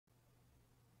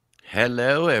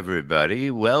Hello, everybody.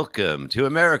 Welcome to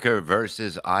America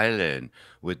versus Ireland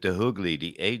with the Hoogly,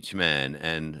 the H-Man,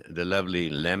 and the lovely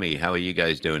Lemmy. How are you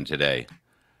guys doing today?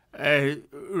 uh,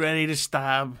 Ready to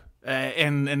stab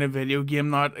in a video game,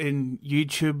 not in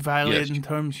YouTube Yes, violating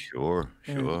terms. sure,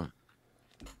 Uh, sure.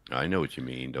 I know what you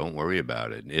mean. Don't worry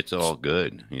about it. It's all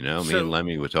good. You know, me and so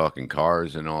Lemmy were talking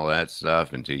cars and all that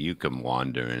stuff until you come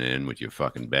wandering in with your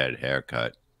fucking bad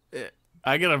haircut. uh,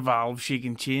 I got a valve she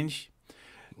can change.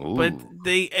 But Ooh.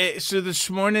 they so this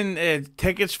morning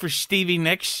tickets for Stevie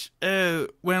Nicks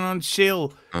went on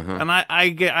sale, Uh-huh. and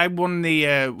I won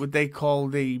the what they call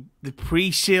the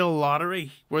pre-sale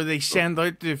lottery where they send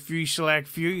out the few select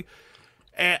few.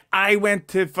 I went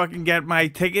to fucking get my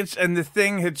tickets, and the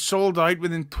thing had sold out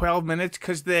within 12 minutes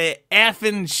because the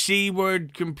effing C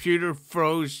word computer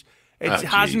froze. It Oh,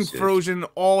 hasn't Jesus. frozen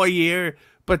all year,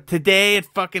 but today it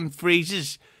fucking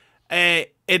freezes.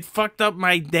 It fucked up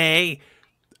my day.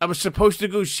 I was supposed to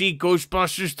go see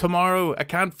Ghostbusters tomorrow. I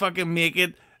can't fucking make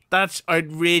it. That's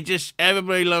outrageous.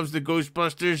 Everybody loves the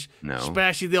Ghostbusters, No.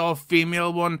 especially the all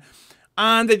female one.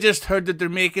 And I just heard that they're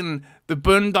making the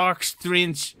Boondock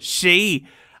Saints C.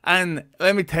 And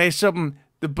let me tell you something,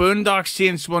 the Boondock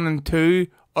Saints 1 and 2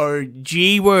 are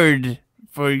G word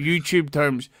for YouTube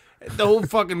terms. The whole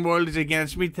fucking world is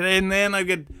against me today. And then I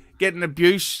get getting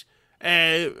abuse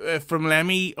from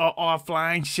Lemmy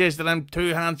offline. She says that I'm too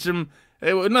handsome.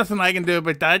 Nothing I can do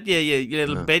about that, you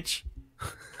little bitch.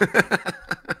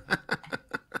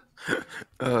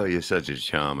 Oh, you're such a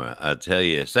charmer. I'll tell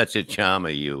you, such a charmer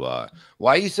you are.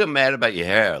 Why are you so mad about your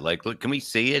hair? Like, look, can we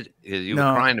see it? 'Cause you were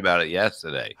No. crying about it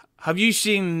yesterday. Have you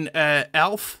seen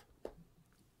Elf?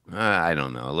 I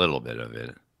don't know, a little bit of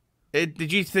it.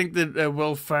 Did you think that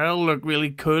Will Ferrell looked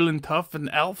really cool and tough in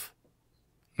Elf?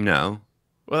 No.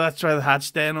 Well, that's why the hat's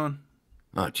staying on.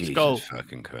 Oh, Jesus Skull.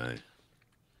 fucking Christ.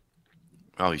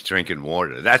 Oh, he's drinking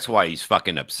water. That's why he's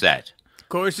fucking upset. Of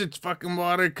course, it's fucking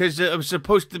water because it was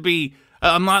supposed to be.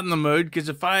 I'm not in the mood because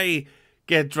if I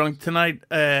get drunk tonight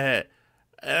and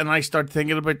I start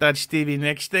thinking about that Stevie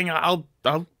Nicks thing, I'll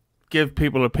give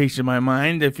people a piece of my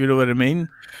mind, if you know what I mean.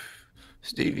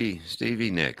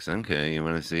 Stevie Nicks. Okay, you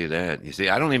want to see that? You see,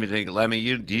 I don't even think,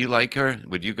 Lemmy, do you like her?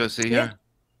 Would you go see Yeah. her?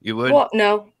 You would? Well,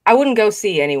 no, I wouldn't go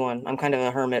see anyone. I'm kind of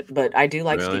a hermit, but I do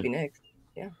like Really? Stevie Nicks.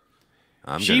 Yeah.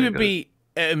 I'm She gonna would go. be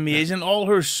amazing. All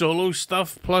her solo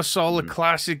stuff, plus all the Mhm.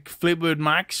 classic Fleetwood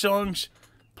Mac songs,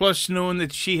 plus knowing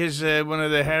that she has one of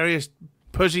the hairiest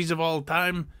pussies of all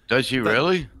time. Does she That-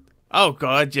 really? Oh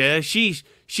God, yeah. She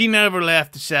never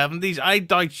left the 70s. I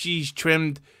doubt she's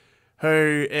trimmed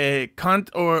her cunt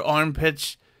or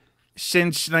armpits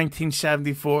since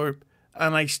 1974,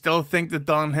 and I still think that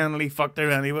Don Henley fucked her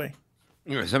anyway.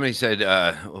 Yeah, somebody said,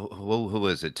 who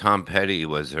was it? Tom Petty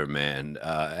was her man.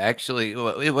 Actually,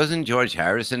 it wasn't George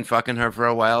Harrison fucking her for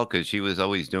a while because she was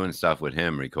always doing stuff with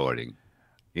him recording.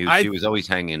 She I was always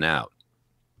hanging out.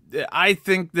 I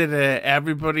think that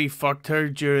everybody fucked her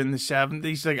during the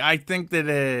 70s. Like I think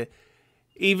that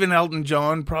even Elton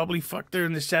John probably fucked her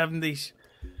in the 70s.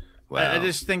 I Wow.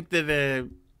 just think that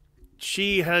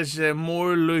she has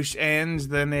more loose ends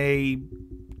than a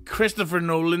Christopher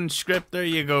Nolan script. There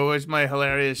you go. Is my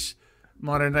hilarious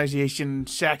modernization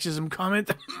sexism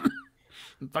comment.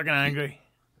 I'm fucking angry.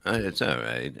 It's all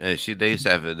right. They used to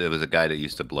have, there was a guy that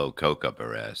used to blow coke up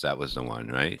her ass. That was the one,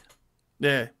 right?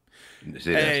 Yeah.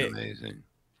 See, that's Uh, amazing.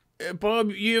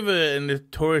 Bob, you have a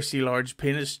notoriously large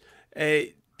penis.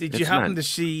 Did you It's happen not. to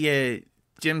see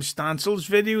Jim Stansel's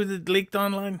video that leaked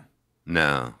online?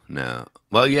 No, no.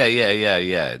 Well, yeah.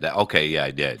 Okay, yeah,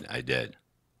 I did.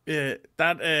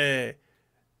 That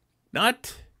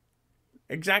not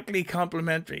exactly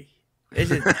complimentary,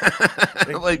 is it?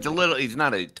 Well, he's a little. He's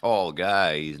not a tall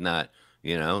guy. He's not.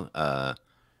 You know. I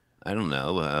don't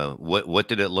know. What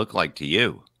did it look like to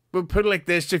you? But put it like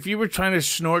this: if you were trying to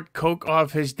snort coke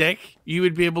off his dick, you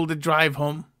would be able to drive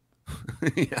home.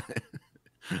 Yeah.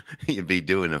 You'd be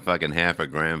doing a fucking half a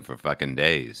gram for fucking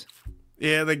days.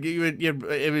 Yeah, like you would.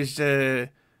 It was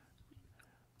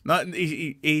not.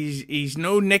 He's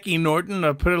no Nicky Norton.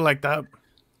 I'll put it like that.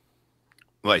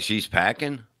 What? She's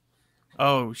packing.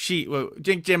 Oh, well, I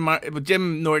think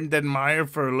Jim Norton didn't marry her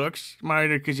for her looks.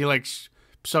 Married her because he likes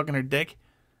sucking her dick.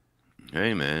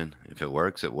 Hey, man. If it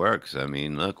works, it works. I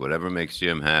mean, look. Whatever makes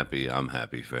Jim happy, I'm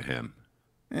happy for him.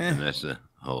 Eh, And that's the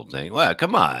whole thing. Well,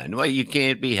 come on. Well, you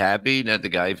can't be happy that the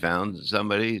guy found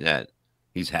somebody that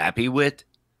he's happy with.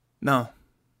 no.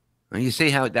 And you see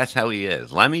how that's how he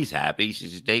is. Lemmy's happy.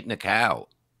 She's dating a cow.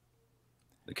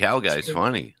 The cow guy's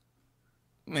funny.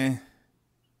 Eh.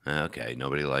 Okay,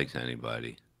 nobody likes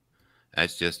anybody.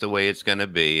 That's just the way it's gonna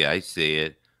be. I see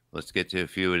it. Let's get to a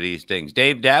few of these things.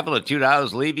 Dave Davila,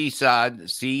 $2. Levy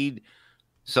Seed,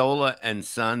 Solar and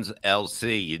Sons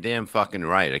LC. You're damn fucking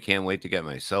right. I can't wait to get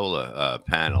my solar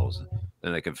panels.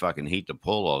 Then I can fucking heat the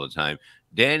pool all the time.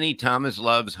 Danny Thomas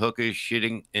loves hookers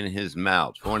shitting in his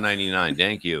mouth. $4.99.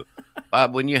 Thank you.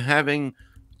 Bob, when you're having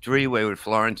three-way with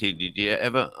Florentine, did you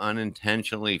ever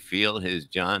unintentionally feel his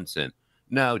Johnson?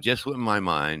 No, just with my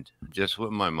mind. Just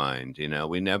with my mind. You know,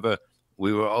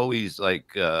 we were always like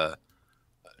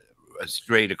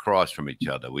straight across from each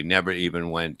other. We never even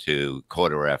went to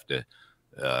quarter after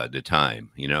the time.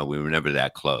 You know, we were never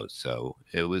that close. So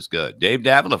it was good. Dave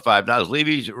Davila, $5.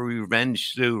 Levy's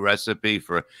revenge stew recipe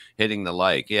for hitting the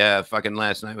like. Yeah, fucking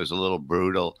last night was a little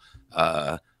brutal.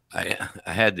 I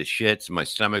had the shits. My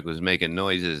stomach was making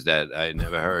noises that I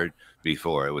never heard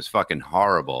before. It was fucking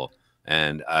horrible.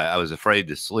 And I was afraid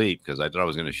to sleep because I thought I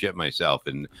was going to shit myself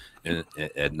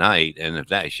at night. And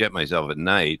if I shit myself at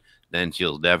night, then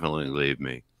she'll definitely leave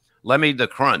me. Lemmy the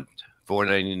Crunt,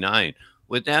 $4.99.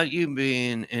 Without you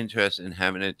being interested in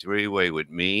having a three-way with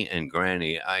me and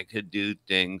Granny, I could do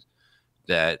things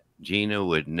that Gina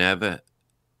would never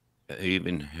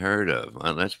even heard of.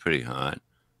 Well, that's pretty hot.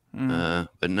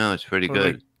 But no, it's pretty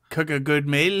good. Cook a good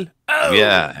meal. Oh!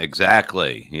 Yeah,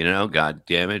 exactly. You know, God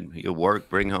damn it. You work,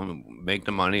 bring home, make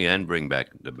the money, and bring back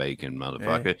the bacon,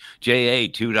 motherfucker. Yeah.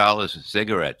 JA, $2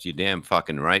 cigarettes. You damn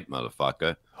fucking right,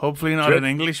 motherfucker. Hopefully not an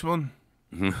English one.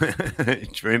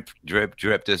 Drip, drip,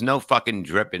 drip. There's no fucking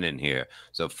dripping in here.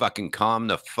 So fucking calm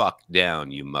the fuck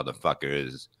down, you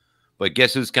motherfuckers. But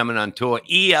guess who's coming on tour?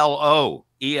 ELO.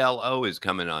 ELO is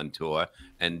coming on tour,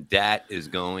 and that is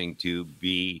going to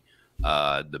be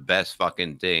the best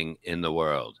fucking thing in the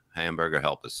world. Hamburger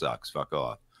Helper sucks. Fuck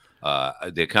off.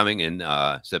 They're coming in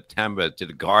September to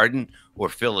the Garden or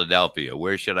Philadelphia.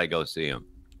 Where should I go see them?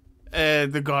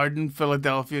 The Garden.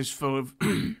 Philadelphia is full of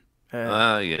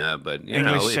yeah, but you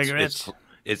English know, cigarettes.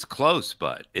 It's close,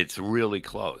 but it's really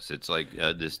close. It's like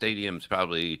the stadium's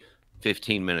probably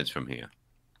 15 minutes from here.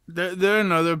 They're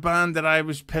another band that I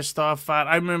was pissed off at.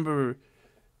 I remember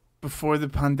before the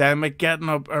pandemic getting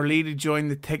up early to join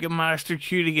the Ticketmaster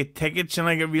queue to get tickets, and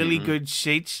I got really good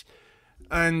seats.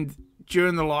 And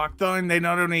during the lockdown, they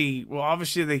not only, well,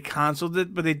 obviously they cancelled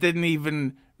it, but they didn't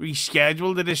even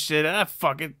reschedule. They just said,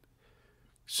 fuck it.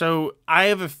 So I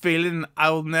have a feeling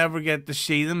I'll never get to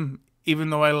see them, even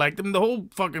though I like them. The whole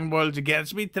fucking world's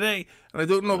against me today, and I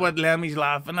don't know what Lemmy's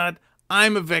laughing at.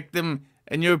 I'm a victim,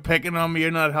 and you're picking on me.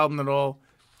 You're not helping at all.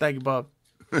 Thank you, Bob.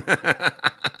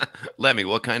 Lemmy,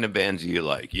 what kind of bands do you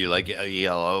like? You like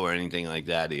ELO or anything like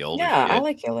that? The older Yeah, shit? I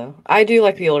like Yellow. I do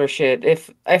like the older shit.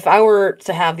 If I were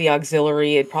to have the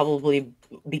auxiliary, it'd probably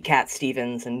be Cat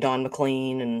Stevens and Don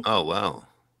McLean, and Oh wow,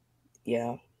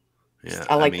 yeah. yeah.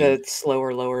 I like mean, the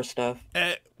slower, lower stuff.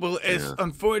 Well,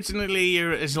 unfortunately,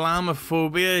 your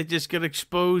Islamophobia just got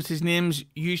exposed. His name's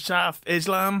Yusuf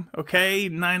Islam, okay?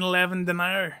 9/11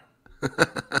 denier.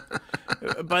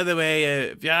 By the way,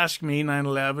 if you ask me,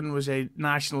 9/11 was a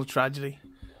national tragedy.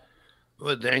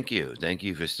 Well, thank you. Thank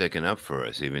you for sticking up for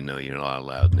us, even though you're not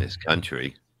allowed in this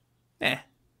country.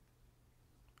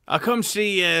 I'll come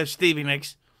see Stevie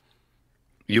Nicks.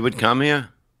 You would come here?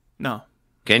 No.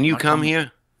 Can you come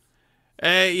here?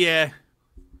 Yeah.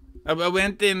 I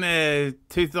went in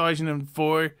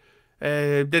 2004.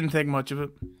 Didn't think much of it.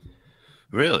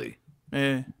 Really?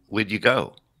 Where'd you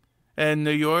go? In New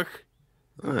York.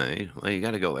 All right. Well, you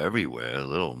got to go everywhere. A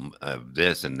little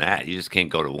this and that. You just can't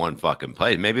go to one fucking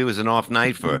place. Maybe it was an off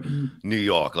night for New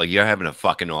York. Like you're having a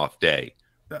fucking off day.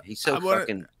 He's so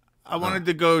fucking. I wanted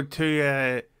to go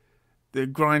to the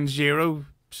Ground Zero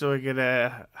so I could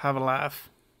have a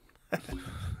laugh.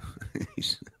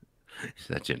 He's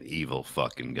such an evil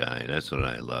fucking guy. That's what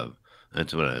I love.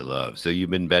 That's what I love. So you've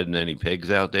been bedding any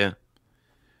pigs out there?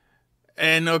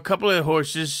 And a couple of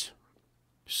horses.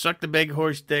 Sucked a big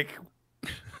horse dick.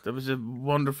 That was a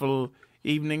wonderful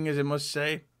evening, as I must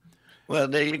say. Well,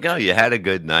 there you go. You had a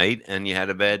good night and you had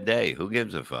a bad day. Who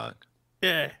gives a fuck?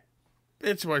 Yeah,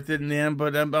 it's worth it in the end.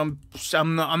 But I'm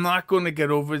not going to get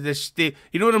over this state.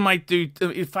 You know what I might do?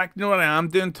 In fact, you know what I am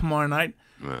doing tomorrow night?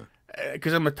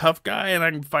 Because I'm a tough guy and I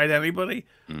can fight anybody.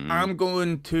 I'm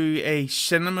going to a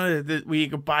cinema where you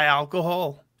can buy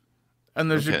alcohol, and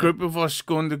there's a group of us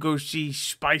going to go see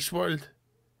Spice World.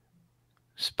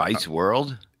 Spice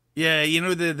World? Yeah, you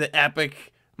know the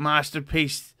epic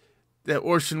masterpiece that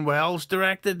Orson Welles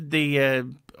directed, the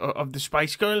of the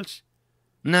Spice Girls.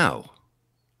 No.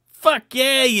 Fuck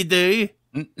yeah, you do.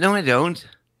 No, I don't.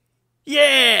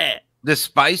 Yeah. The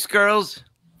Spice Girls?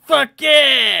 Fuck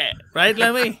yeah. Right,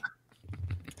 Lemmy?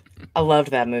 I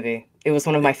loved that movie. It was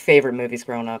one of my favorite movies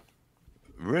growing up.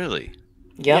 Really?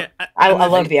 Yep. Yeah, I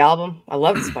loved the album. I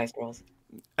loved the Spice Girls.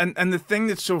 And the thing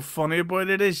that's so funny about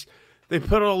it is they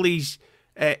put all these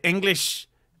English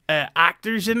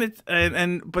actors in it,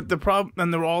 but the problem,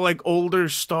 and they're all like older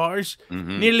stars.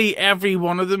 Nearly every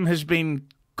one of them has been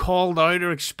called out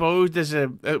or exposed as a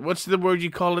what's the word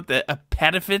you call it? A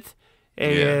pedophile,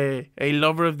 a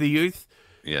lover of the youth.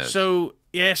 Yeah. So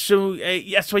that's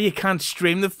why you can't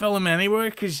stream the film anywhere,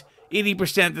 because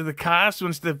 80% of the cast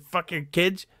wants to fuck your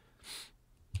kids.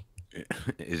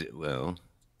 Is it, well,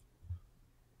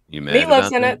 you mad Meatloaf's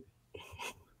about in that?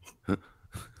 it.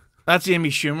 That's Amy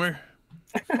Schumer.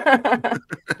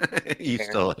 You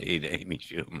still hate Amy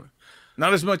Schumer.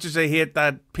 Not as much as I hate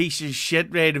that piece of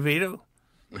shit Ray DeVito.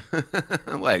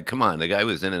 Wait, come on. The guy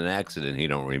was in an accident he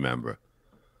don't remember.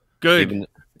 Good.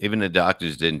 Even the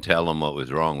doctors didn't tell him what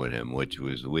was wrong with him, which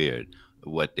was weird.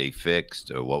 What they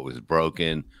fixed or what was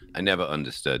broken. I never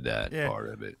understood that part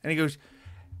of it. And he goes,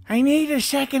 I need a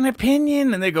second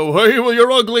opinion. And they go, hey, well,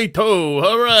 you're ugly too.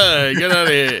 All right, get out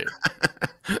of here.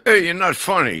 Hey, you're not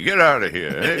funny. Get out of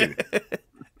here. Hey.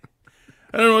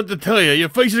 I don't know what to tell you. Your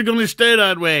face is going to stay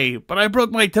that way, but I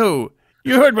broke my toe.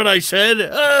 You heard what I said.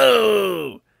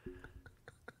 Oh!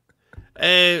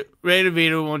 Ray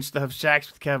DeVito wants to have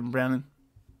sex with Kevin Brennan.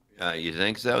 You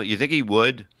think so? You think he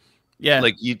would? Yeah.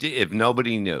 Like you did, if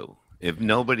nobody knew. If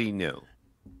nobody knew.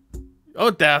 Oh,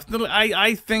 definitely.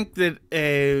 I think that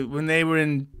when they were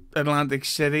in Atlantic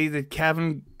City, that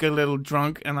Kevin got a little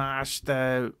drunk and asked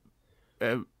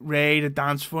Ray to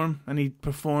dance for him, and he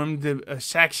performed a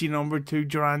sexy number to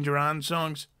Duran Duran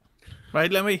songs.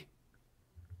 Right, Lemmy?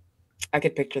 I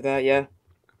could picture that, yeah.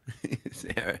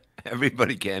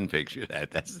 Everybody can picture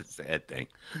that. That's the sad thing.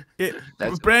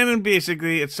 Brennan,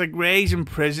 basically, it's like Ray's in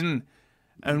prison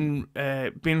and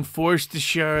being forced to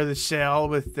share the cell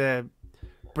with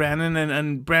Brennan,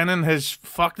 and Brennan has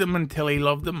fucked him until he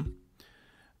loved him.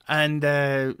 And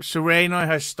so Ray now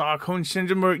has Stockholm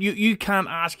Syndrome, where you can't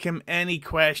ask him any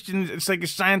questions. It's like a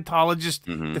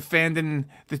Scientologist defending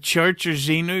the church or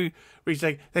Xenu, where he's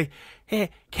like, hey,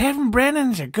 Kevin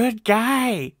Brennan's a good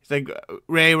guy. It's like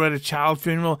Ray were at a child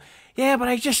funeral. Yeah, but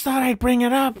I just thought I'd bring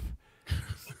it up.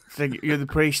 It's like, you're the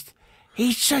priest.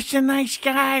 He's such a nice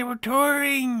guy. We're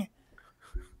touring.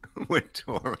 We're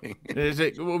touring. It's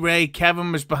like, Ray,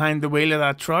 Kevin was behind the wheel of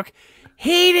that truck.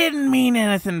 He didn't mean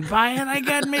anything by it. I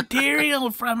got material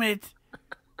from it.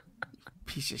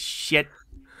 Piece of shit.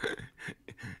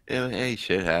 Hey,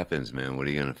 shit happens, man. What are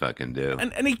you gonna fucking do?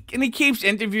 And he keeps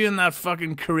interviewing that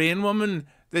fucking Korean woman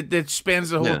that spends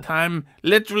the whole time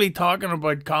literally talking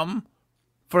about cum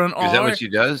for an hour. Is that what she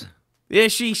does? Yeah,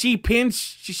 she paints.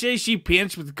 She says she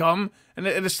paints with cum, and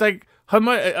it's like, how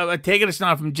much? I take it it's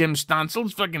not from Jim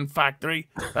Stansel's fucking factory.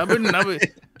 I wouldn't have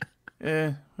it.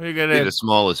 Yeah, we got the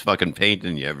smallest fucking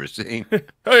painting you ever seen.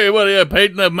 Hey, what are you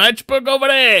painting a matchbook over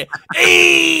there?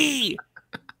 Hey!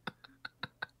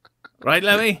 Right,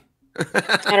 Lemmy?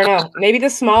 I don't know. Maybe the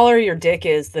smaller your dick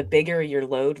is, the bigger your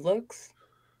load looks.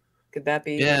 Could that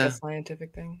be like a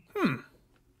scientific thing?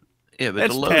 Yeah, but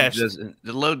the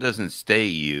load doesn't stay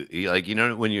you like, you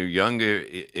know, when you're younger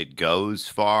it goes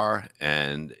far,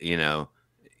 and you know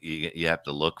you have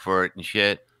to look for it and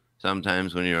shit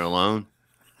sometimes when you're alone.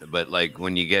 But like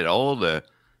when you get older,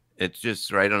 it's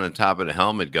just right on the top of the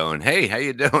helmet going, hey, how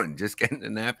you doing? Just getting the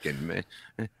napkin, man.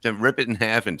 To rip it in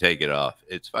half and take it off.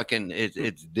 It's fucking,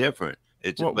 it's different.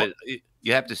 But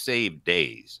you have to save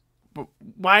days. But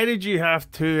why did you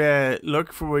have to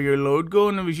look for where your load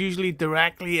going? It was usually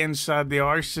directly inside the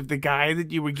arse of the guy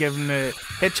that you were giving a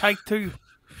hitchhike to.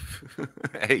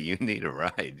 Hey, you need a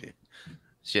ride.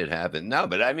 Shit happened. No,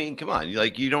 but I mean, come on.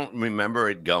 Like, you don't remember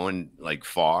it going like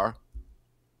far?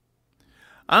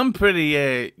 I'm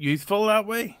pretty youthful that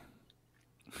way.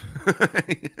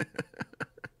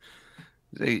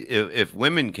 See, if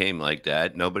women came like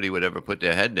that, nobody would ever put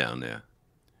their head down there.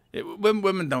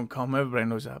 Women don't come. Everybody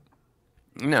knows that.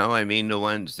 No, I mean the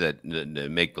ones that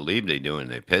make believe they do and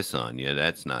they piss on you.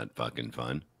 That's not fucking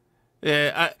fun.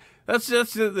 Yeah, that's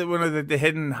one of the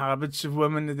hidden habits of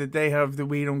women that they have that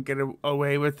we don't get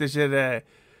away with. Is that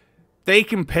they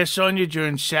can piss on you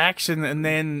during sex, and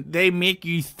then they make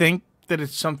you think that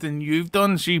it's something you've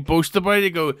done, so you boast about it.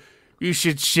 You go, you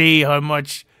should see how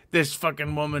much this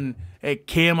fucking woman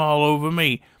came all over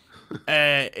me.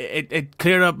 It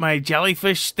cleared up my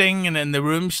jellyfish sting, and then the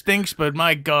room stinks, but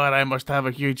my God, I must have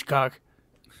a huge cock.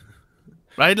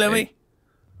 Right, Lemmy?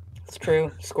 It's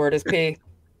true. Squirt is pee.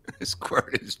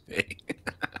 Squirt is pee.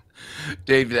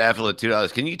 Dave Daffler,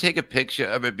 $2. Can you take a picture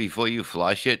of it before you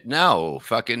flush it? No,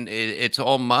 fucking, it's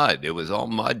all mud. It was all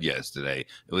mud yesterday.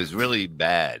 It was really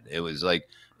bad. It was like,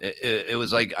 It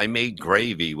was like I made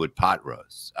gravy with pot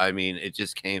roast. I mean, it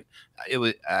just came. It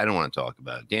was. I don't want to talk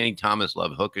about it. Danny Thomas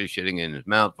loved hookers shitting in his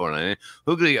mouth for it.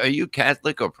 Hooker, are you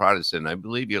Catholic or Protestant? I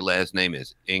believe your last name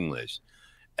is English.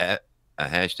 A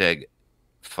hashtag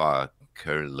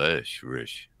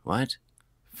Fakerlish. What?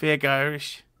 Fake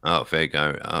Irish. Oh, fake.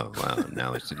 Oh, wow.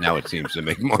 Now it seems to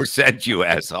make more sense, you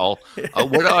asshole.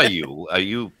 What are you? Are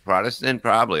you Protestant?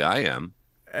 Probably I am.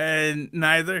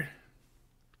 Neither.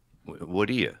 What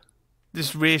are you?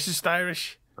 Just racist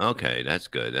Irish. Okay, that's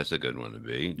good. That's a good one to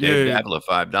be. Yeah. Dave Dabler,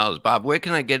 $5. Bob, where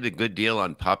can I get a good deal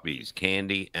on puppies,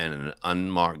 candy, and an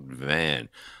unmarked van?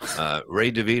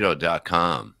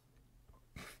 RayDeVito.com.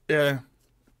 Yeah.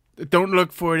 Don't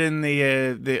look for it in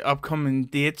the upcoming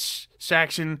dates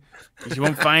section, because you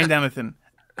won't find anything.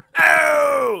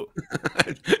 Oh!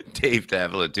 Dave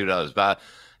Dabler, $2. Bob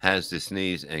has to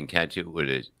sneeze and catch it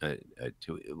with a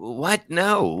what?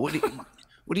 No.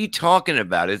 What are you talking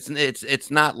about? It's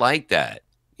not like that,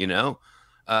 you know.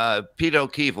 Pete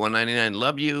O'Keefe, $1.99.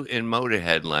 Love you in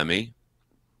Motorhead, Lemmy.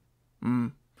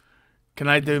 Can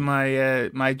I do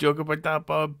my joke about that,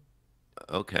 Bob?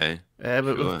 Okay. But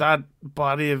sure. with that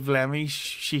body of Lemmy,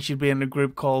 she should be in a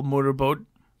group called Motorboat.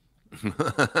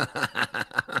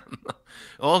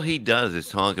 All he does is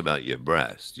talk about your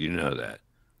breast. You know that.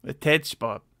 The tits,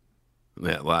 Bob.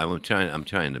 Yeah. Well, I'm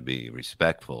trying to be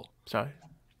respectful. Sorry.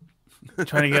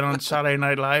 Trying to get on Saturday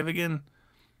Night Live again.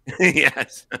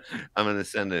 Yes. I'm going to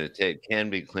send it a tape. Can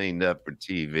be cleaned up for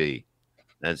TV.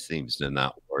 That seems to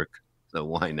not work. So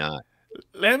why not?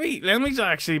 Lemmy's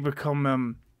actually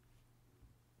become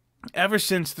ever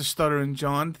since the Stuttering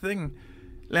John thing,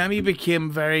 Lemmy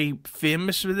became very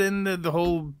famous within the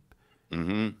whole.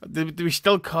 Do we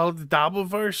still call it the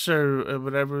Dabbleverse or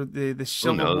whatever the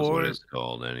Civil Who knows War? what it's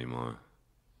called anymore?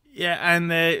 Yeah,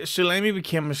 and so Lemmy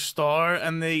became a star,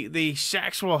 and the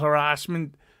sexual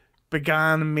harassment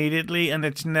began immediately, and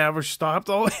it's never stopped.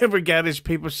 All I ever get is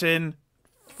people saying,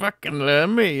 "Fucking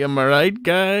Lemmy, am I right,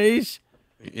 guys?"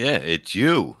 Yeah, it's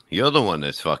you. You're the one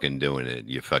that's fucking doing it,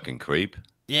 you fucking creep.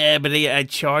 Yeah, but I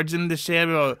charged them to say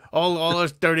it. All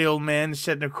those dirty old men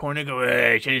sit in the corner go,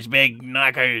 "Hey, she's big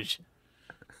knockers."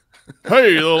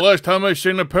 Hey, the last time I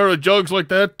seen a pair of jugs like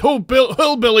that, two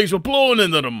hillbillies were blowing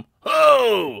into them.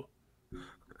 Oh!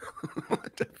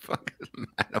 What the fuck is the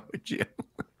matter with you?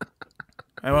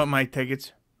 I want my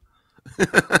tickets.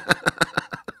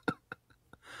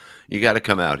 You got to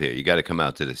come out here. You got to come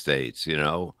out to the States, you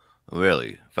know?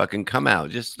 Really. Fucking come out.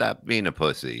 Just stop being a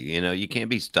pussy. You know, you can't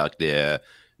be stuck there.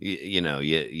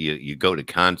 You go to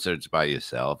concerts by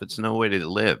yourself. It's no way to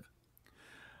live.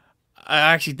 I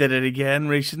actually did it again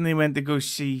recently. Went to go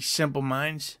see Simple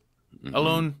Minds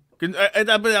alone. But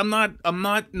I'm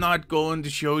not going to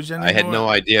shows anymore. I had no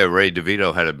idea Ray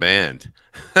DeVito had a band.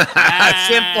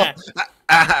 Simple.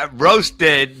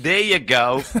 Roasted. There you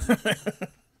go.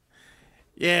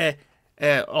 Yeah.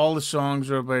 All the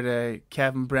songs are about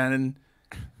Kevin Brennan.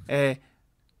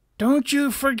 Don't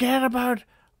you forget about...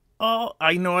 Oh,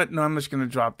 I know it. No, I'm just going to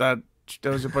drop that. I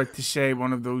was about to say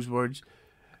one of those words.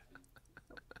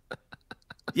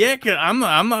 Yeah, cause I'm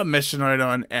not missing out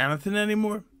on anything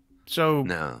anymore. So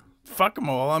No. fuck them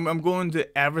all. I'm going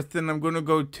to everything. I'm going to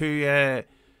go to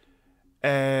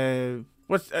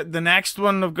what's the next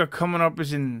one I've got coming up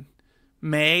is in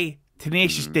May.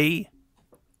 Tenacious D.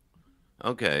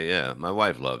 Okay, yeah. My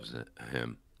wife loves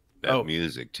him. That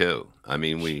music, too. I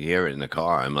mean, we hear it in the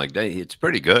car. I'm like, it's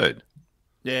pretty good.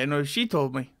 Yeah, no, she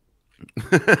told me.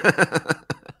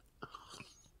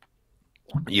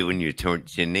 You and your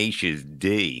Tenacious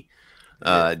D.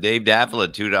 Dave Daffler,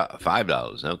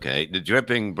 $5. Okay. The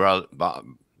dripping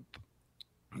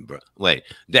wait,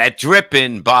 that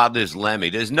dripping bothers Lemmy.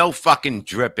 There's no fucking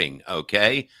dripping,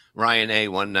 okay? Ryan A,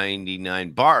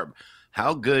 $1.99. Barb,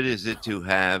 how good is it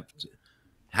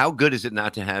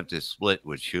not to have to split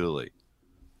with Shuli?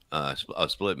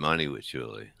 Split money with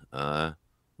Shuli.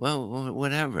 Well,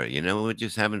 whatever. You know, we're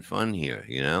just having fun here,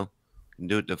 you know?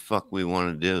 Do what the fuck we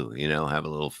want to do, you know, have a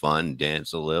little fun,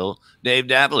 dance a little. Dave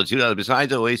Dabbler, $2.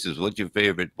 Besides Oasis, what's your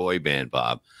favorite boy band,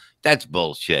 Bob? That's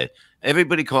bullshit.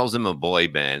 Everybody calls them a boy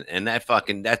band, and that's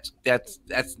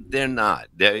they're not.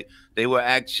 They were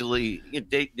actually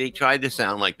they tried to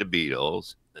sound like the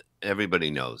Beatles. Everybody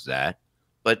knows that,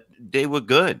 but they were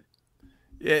good.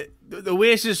 Yeah, the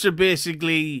Oasis are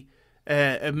basically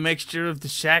a mixture of the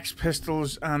Sex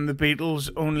Pistols and the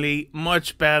Beatles, only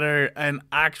much better and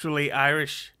actually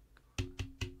Irish.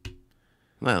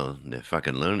 Well, they're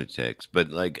fucking lunatics, but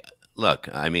like, look,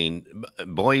 I mean,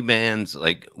 boy bands,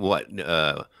 like what?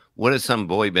 What are some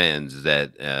boy bands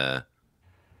that are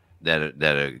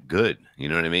good? You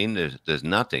know what I mean? There's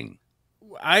nothing.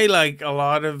 I like a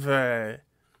lot of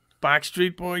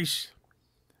Backstreet Boys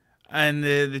and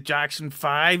the Jackson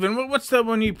 5. And what's that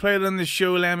one you played on the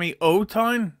show, Lemmy?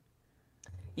 O-Town?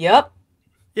 Yep.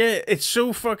 Yeah, it's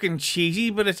so fucking cheesy,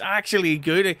 but it's actually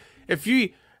good. If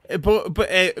you,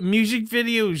 music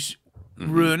videos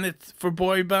ruin it for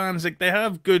boy bands. Like, they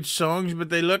have good songs, but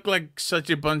they look like such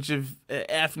a bunch of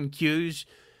F and Qs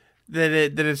that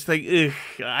it's like, ugh,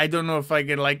 I don't know if I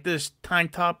could like this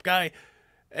tank top guy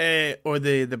or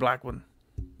the black one.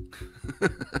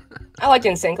 I liked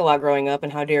NSYNC a lot growing up,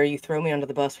 and how dare you throw me under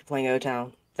the bus for playing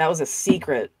O-Town? That was a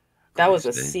secret. That was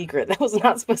a secret. That was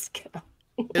not supposed to get out.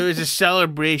 It was a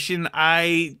celebration.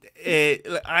 I've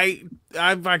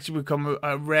actually become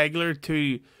a regular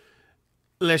to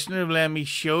listener of Lemmy's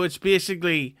show. It's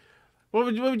basically what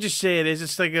would you say it is?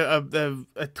 It's like a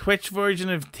Twitch version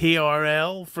of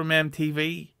TRL from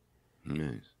MTV,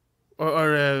 Nice.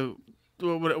 or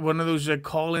one of those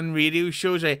call-in radio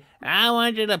shows. I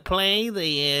want you to play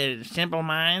the Simple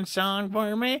Minds song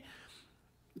for me.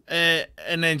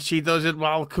 And then she does it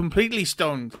while completely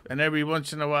stoned. And every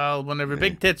once in a while, one of her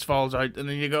big tits falls out, and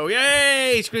then you go,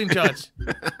 "Yay!" Screenshots.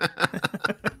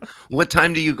 What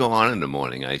time do you go on in the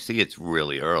morning? I see it's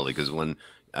really early because when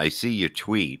I see your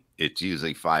tweet, it's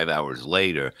usually 5 hours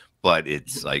later. But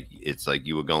it's like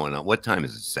you were going on. What time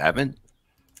is it? 7?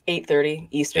 8:30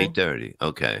 Eastern. 8:30.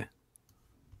 Okay.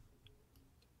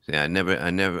 Yeah, I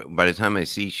never. By the time I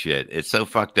see shit, it's so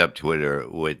fucked up. Twitter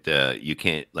with you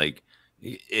can't like.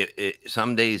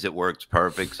 Some days it works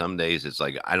perfect. Some days it's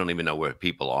like I don't even know where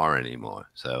people are anymore.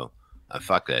 So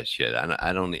fuck that shit.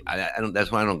 I don't.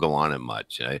 That's why I don't go on it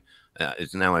much.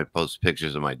 It's now I post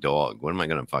pictures of my dog. What am I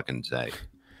gonna fucking say?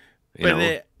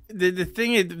 The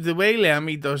thing is, the way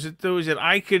Lemmy does it though is that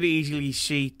I could easily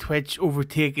see Twitch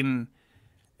overtaking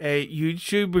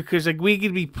YouTube, because like we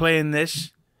could be playing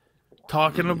this,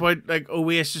 talking about like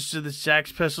Oasis to the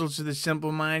Sex Pistols to the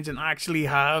Simple Minds, and actually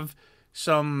have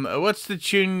some what's the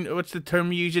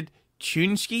term you use it,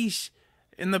 tune skis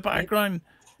in the background,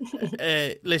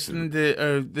 listening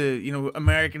to the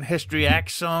American History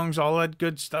X songs, all that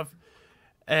good stuff.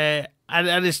 And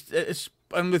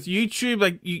with YouTube,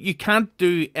 like you can't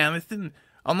do anything.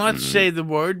 I'll not say the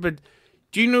word, but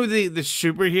do you know the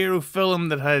superhero film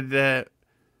that had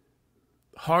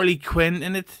Harley Quinn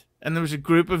in it, and there was a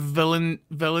group of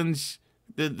villains,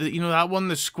 that one,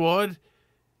 The Squad?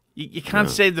 You can't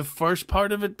say the first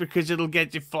part of it because it'll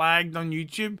get you flagged on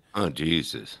YouTube. Oh,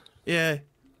 Jesus. Yeah.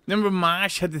 Remember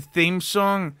MASH had the theme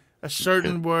song, "A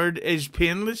Certain Word is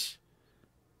Painless"?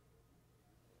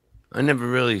 I never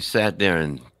really sat there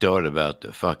and thought about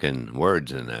the fucking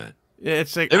words in that. Yeah,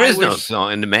 it's like there is no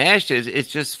song. And the MASH it's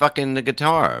just fucking the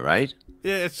guitar, right?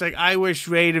 Yeah, it's like I wish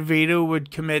Ray DeVito would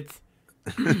commit.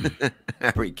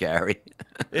 Harry Carey.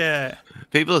 Yeah.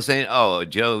 People are saying, "Oh,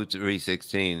 Joe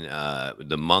 316,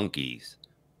 the Monkees.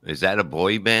 Is that a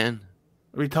boy band?"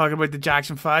 Are we talking about the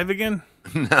Jackson 5 again?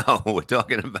 No, we're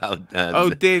talking about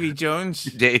Davy Jones.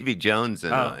 Davy Jones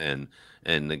and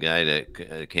the guy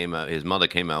that came out. His mother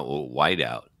came out with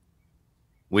Whiteout,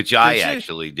 which I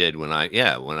actually did when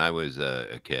I was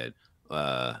a kid.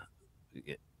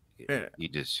 You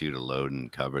just shoot a load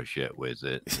and cover shit with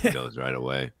it. It goes right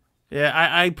away. Yeah,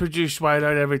 I produce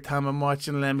Whiteout every time I'm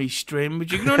watching Lemmy stream, but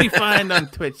you can only find on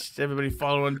Twitch. Everybody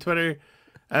follow on Twitter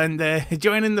and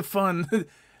join in the fun.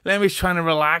 Lemmy's trying to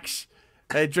relax,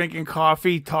 drinking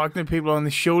coffee, talking to people on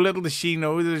the show. Little does she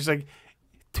know there's like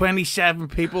 27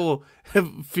 people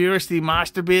furiously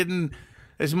masturbating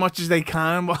as much as they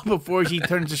can before she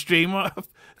turns the stream off.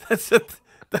 That's it.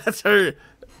 That's her.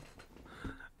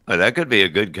 Oh, that could be a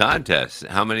good contest.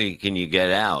 How many can you get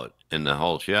out in the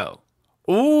whole show?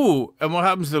 Oh, and what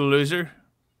happens to the loser?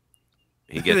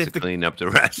 He gets to clean up the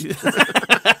rest.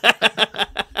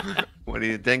 What do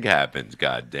you think happens?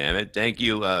 God damn it. Thank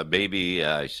you, baby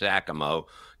Sakamo.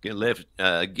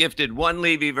 Gifted one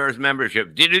Levyverse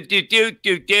membership. Do.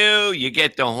 You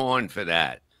get the horn for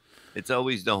that. It's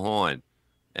always the horn.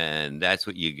 And that's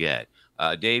what you get.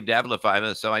 Dave Davila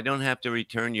 5, so I don't have to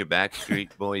return your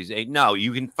Backstreet Boys 8. No,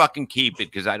 you can fucking keep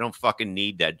it because I don't fucking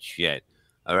need that shit.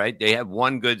 All right, they have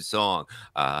one good song.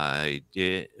 I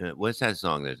did. What's that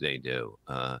song that they do?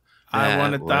 I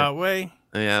Want It That Way.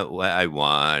 Yeah, well, I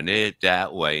want it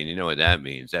that way, and you know what that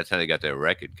means. That's how they got their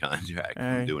record contract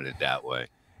from doing it that way.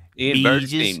 Ian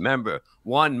Bernstein, remember,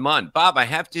 1 month. Bob, I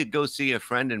have to go see a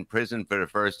friend in prison for the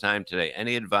first time today.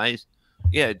 Any advice?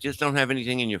 Yeah, just don't have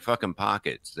anything in your fucking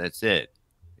pockets. That's it.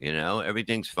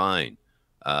 Everything's fine.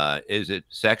 Is it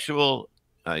sexual?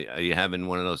 Are you having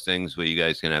one of those things where you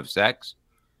guys can have sex?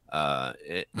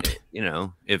 If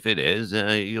it is,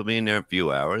 you'll be in there a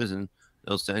few hours and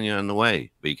They'll send you on the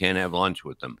way, but you can't have lunch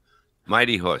with them.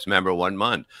 Mighty Horse, member 1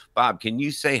 month. Bob, can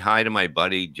you say hi to my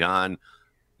buddy John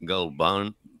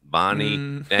Goldbani?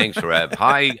 Thanks, Rev.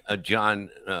 Hi, John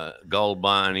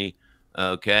Goldbani.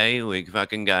 Okay, we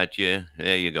fucking got you.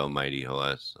 There you go, Mighty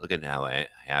Horse. Look at how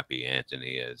happy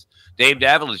Anthony is. Dave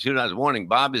Davila, $2 warning.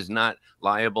 Bob is not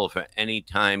liable for any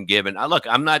time given. Look,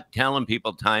 I'm not telling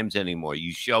people times anymore.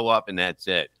 You show up and that's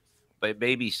it. But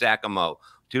baby Sakamo,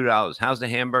 $2. How's the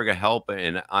hamburger helper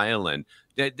in Ireland?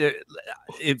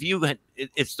 If you had,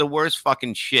 it's the worst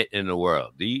fucking shit in the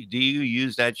world. Do you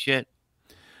use that shit?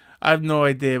 I have no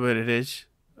idea what it is.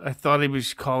 I thought he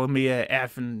was calling me a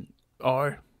F and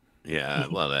R. Yeah,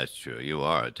 well, that's true. You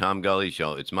are. Tom Gully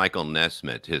show. It's Michael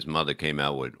Nesmith. His mother came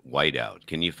out with Whiteout.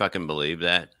 Can you fucking believe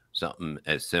that? Something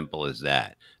as simple as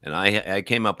that. And I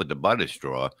came up with the butter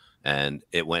straw, and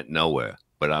it went nowhere.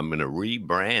 But I'm going to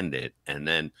rebrand it, and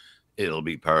then it'll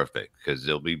be perfect because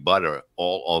there'll be butter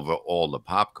all over all the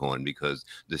popcorn because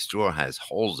the straw has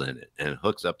holes in it and it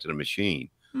hooks up to the machine.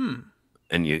 And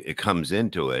it comes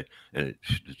into it, and it.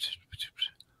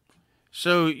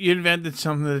 So you invented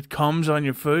something that comes on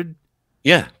your food?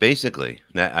 Yeah, basically.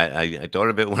 I thought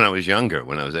of it when I was younger,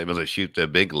 when I was able to shoot the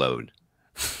big load.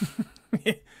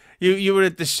 You were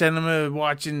at the cinema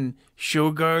watching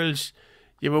Showgirls.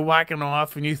 You were whacking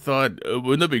off, and you thought,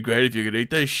 wouldn't it be great if you could eat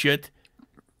this shit?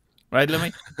 Right,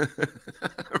 Lemmy?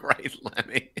 Right,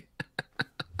 Lemmy.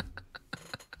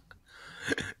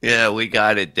 Yeah, we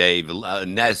got it, Dave.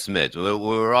 Nesmith.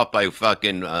 We're up by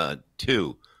fucking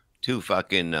two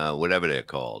fucking whatever they're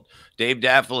called. Dave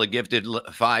Daffel gifted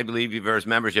 5 Levyverse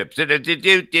memberships.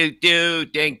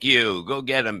 Thank you. Go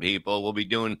get them, people. We'll be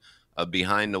doing a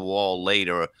behind the wall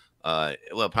later.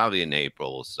 Well, probably in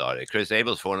April we'll start it. Chris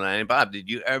Abel's $4.99. Bob, did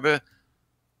you ever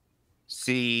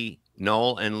see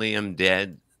Noel and Liam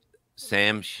dead?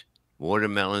 Sam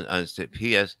Watermelon.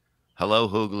 P.S. Hello,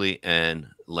 Hoogly and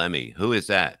Lemmy. Who is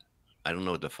that? I don't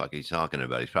know what the fuck he's talking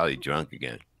about. He's probably drunk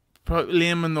again. Probably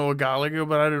Liam and Noel Gallagher,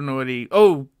 but I don't know what he.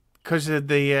 Oh, because of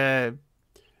the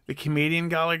comedian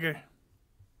Gallagher.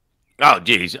 Oh,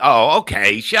 geez. Oh,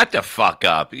 okay. Shut the fuck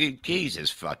up. Jesus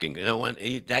fucking.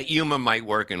 That humor might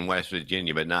work in West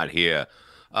Virginia, but not here.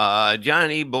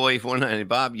 Johnny Boy 490.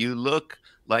 Bob, you look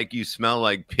like you smell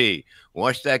like pee.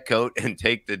 Wash that coat and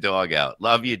take the dog out.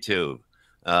 Love you too.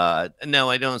 No,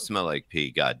 I don't smell like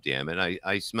pee. God damn it.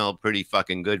 I smell pretty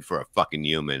fucking good for a fucking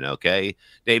human. Okay.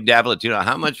 Dave Davila,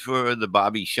 how much for the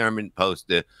Bobby Sherman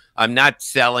poster? I'm not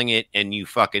selling it and you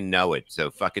fucking know it. So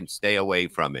fucking stay away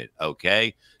from it.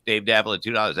 Okay. Dave Davila,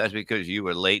 $2. That's because you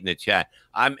were late in the chat.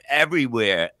 I'm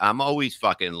everywhere. I'm always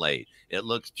fucking late. It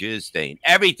looks jizz stained.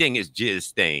 Everything is jizz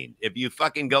stained. If you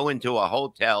fucking go into a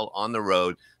hotel on the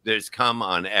road, there's cum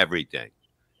on everything.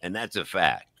 And that's a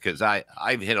fact because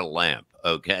I've hit a lamp,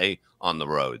 okay, on the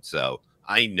road. So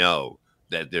I know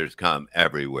that there's cum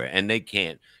everywhere and they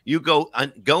can't. You go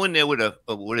in there with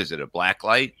a black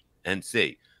light and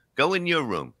see. Go in your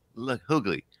room. Look,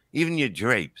 Hoogly, even your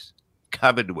drapes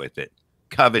covered with it.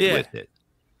 With it.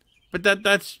 But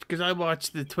that's because I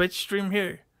watched the Twitch stream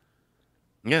here.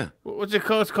 Yeah. What's it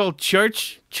called? It's called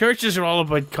church. Churches are all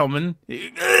about coming.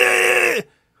 You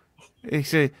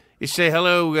say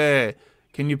hello.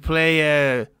 Can you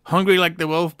play "Hungry Like the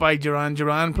Wolf" by Duran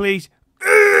Duran, please?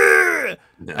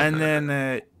 And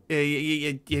then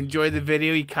you enjoy the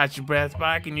video. You catch your breath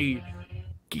back, and you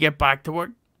get back to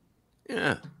work.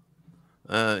 Yeah.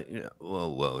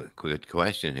 Well, quick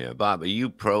question here, Bob. Are you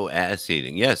pro ass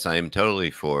eating? Yes, I am totally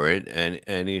for it. And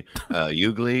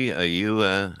Ugly, are you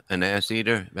an ass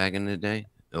eater back in the day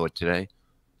or today?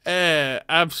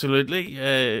 Absolutely.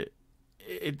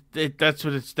 That's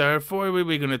what it's there for.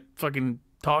 We're gonna fucking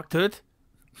talk to it.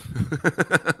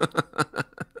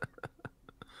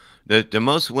 Do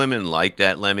most women like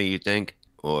that, Lemmy? You think,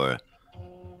 or?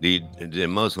 The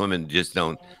most women just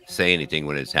don't say anything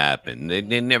when it's happened. They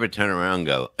never turn around and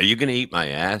go, "Are you going to eat my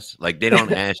ass?" Like they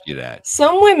don't ask you that.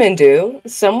 Some women do.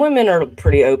 Some women are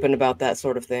pretty open about that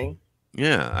sort of thing.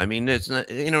 Yeah, I mean, it's not.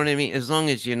 You know what I mean? As long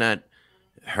as you're not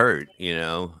hurt,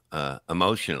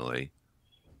 emotionally,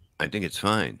 I think it's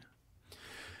fine.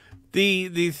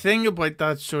 The thing about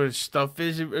that sort of stuff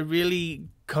is it really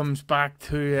comes back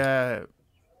to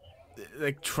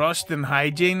like trust and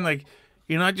hygiene. Like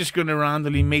you're not just going to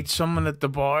randomly meet someone at the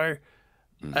bar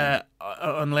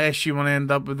unless you want to end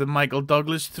up with the Michael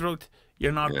Douglas throat.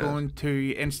 You're not going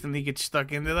to instantly get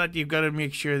stuck into that. You've got to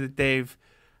make sure that they've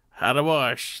had a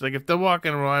wash. Like if they're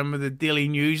walking around with the Daily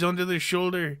News under their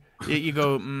shoulder, you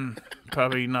go,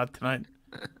 probably not tonight.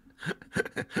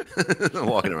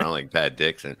 Walking around like Pat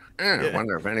Dixon. I Yeah.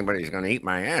 wonder if anybody's going to eat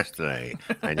my ass today.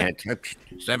 I took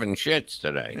 7 shits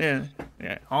today. Yeah,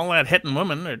 yeah. All that hitting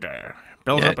women, it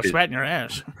builds Yeah, up a sweat in your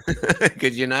ass.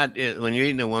 because you're not when you're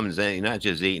eating a woman's ass, you're not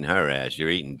just eating her ass.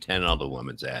 You're eating 10 other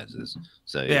women's asses.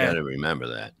 So you Yeah. got to remember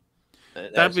that.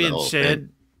 That That's the being whole said, thing.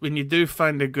 when you do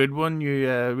find a good one, you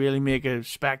really make a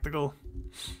spectacle.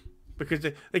 Because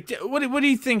what do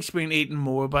you think's been eaten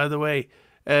more? By the way,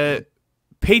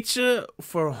 pizza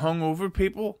for hungover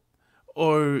people,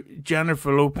 or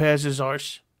Jennifer Lopez's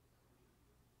arse?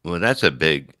 Well, that's a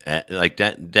big like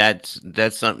that.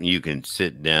 That's something you can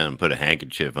sit down, and put a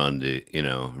handkerchief on the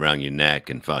around your neck,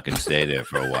 and fucking stay there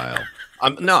for a while.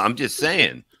 I'm just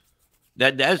saying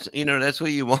that's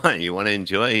what you want. You want to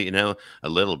enjoy a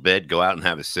little bit. Go out and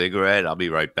have a cigarette. I'll be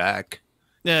right back.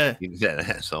 Yeah. Keep that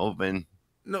ass open.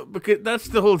 No, because that's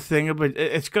the whole thing about it.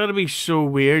 It's got to be so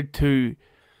weird to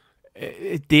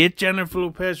date Jennifer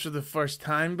Lopez for the first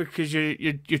time, because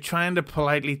you're trying to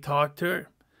politely talk to her.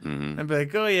 Mm-hmm. And be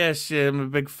like, oh yes, I'm a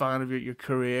big fan of your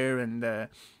career and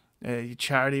your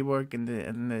charity work and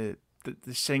the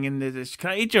singing.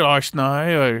 Can I eat your arse now?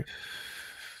 Or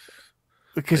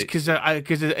because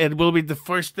it will be the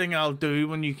first thing I'll do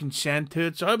when you consent to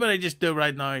it. So how about I just do it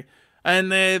right now?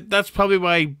 And that's probably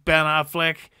why Ben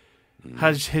Affleck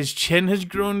has his chin has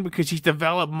grown, because he's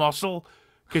developed muscle.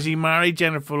 Because he married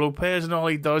Jennifer Lopez and all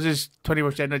he does is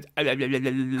 20%.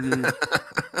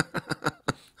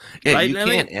 Yeah, Right, you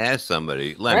Lemmy? can't ask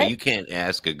somebody, Lemmy. Right? You can't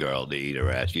ask a girl to eat her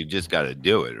ass. You just got to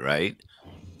do it, right?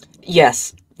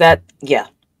 Yes, yeah.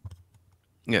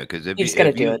 Yeah, because You just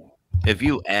gotta do it. if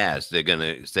you ask, they're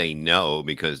gonna say no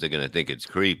because they're gonna think it's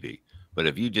creepy. But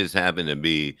if you just happen to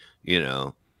be,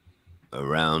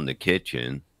 around the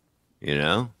kitchen,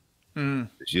 there's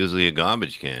usually a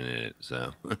garbage can in it.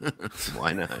 So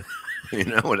why not?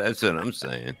 That's what I'm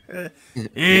saying.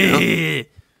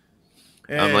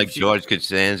 I'm like George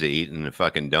Costanza eating a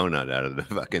fucking donut out of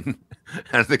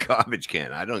the garbage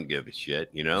can. I don't give a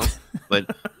shit,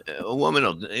 But a woman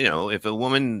will, if a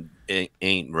woman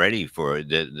ain't ready for it,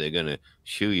 they're gonna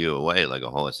shoo you away like a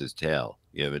horse's tail.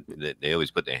 They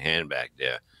always put their hand back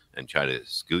there and try to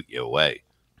scoot you away.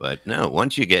 But no,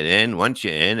 once you're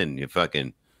in and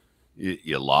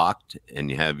you're locked and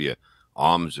you have your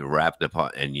arms wrapped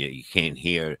apart and you can't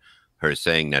hear her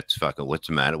saying that's fucking what's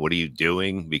the matter? What are you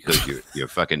doing? Because your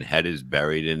fucking head is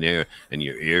buried in there and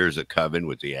your ears are covered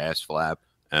with the ass flap.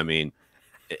 I mean,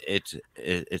 it's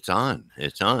on.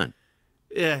 It's on.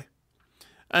 Yeah,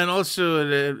 and also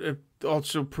it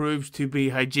also proves to be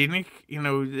hygienic.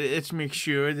 Let's make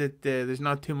sure that there's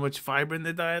not too much fiber in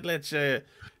the diet. Let's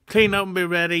clean up and be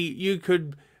ready. You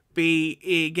could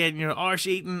be getting your arse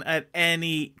eaten at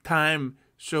any time,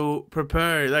 so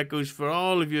prepare. That goes for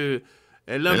all of you.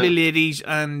 Lovely ladies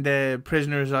and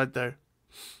prisoners out there.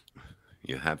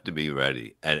 You have to be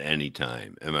ready at any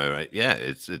time. Am I right? Yeah,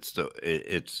 it's just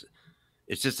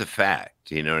a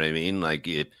fact. You know what I mean? Like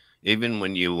even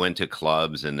when you went to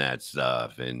clubs and that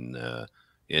stuff, and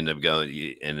you end up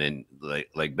going, and then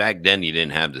like back then you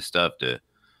didn't have the stuff to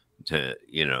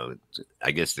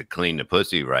I guess to clean the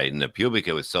pussy right, and the pubic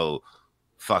was so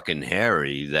fucking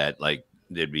hairy that like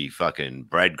there'd be fucking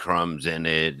breadcrumbs in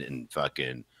it and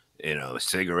fucking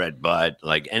cigarette butt,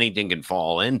 like anything can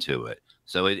fall into it.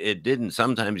 So it didn't.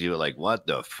 Sometimes you were like, what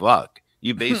the fuck?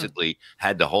 You basically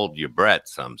had to hold your breath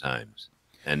sometimes.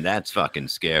 And that's fucking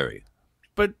scary.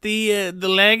 But the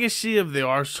legacy of the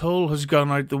arsehole has gone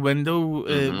out the window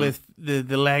with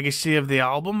the legacy of the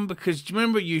album. Because do you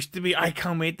remember it used to be, I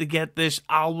can't wait to get this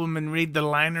album and read the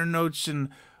liner notes and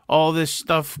all this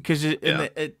stuff.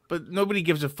 But nobody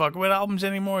gives a fuck about albums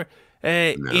anymore.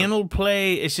 Anal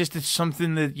play is just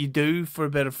something that you do for a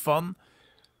bit of fun.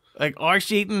 Like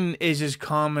arse eating is as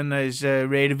common as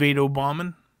Ray DeVito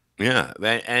bombing. Yeah,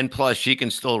 and plus she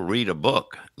can still read a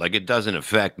book. Like it doesn't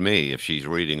affect me if she's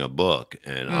reading a book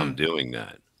and I'm doing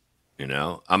that.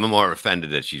 I'm more offended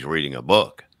that she's reading a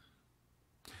book.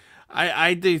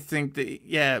 I do think that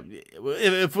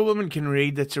if a woman can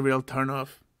read, that's a real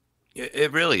turnoff.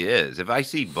 It really is. If I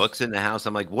see books in the house,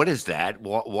 I'm like, what is that?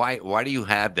 Why do you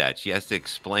have that? She has to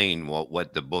explain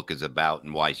what the book is about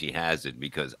and why she has it,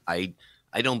 because I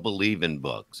don't believe in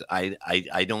books. I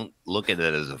don't look at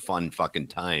it as a fun fucking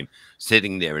time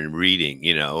sitting there and reading,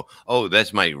 Oh,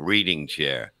 that's my reading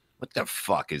chair. What the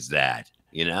fuck is that?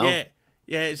 Yeah,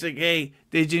 it's like, hey,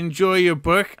 did you enjoy your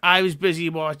book? I was busy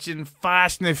watching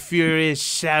Fast and the Furious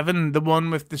 7, the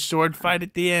one with the sword fight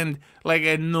at the end, like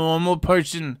a normal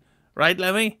person. Right,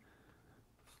 Lemmy?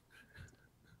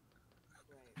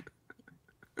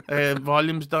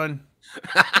 Volume's down.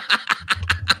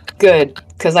 Good,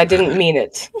 because I didn't mean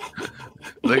it.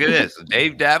 Look at this.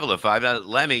 Dave Davila, $5.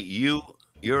 Lemmy,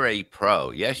 you're a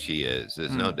pro. Yes, she is.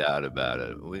 There's no doubt about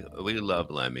it. We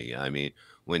love Lemmy. I mean,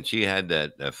 when she had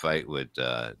that fight with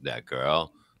that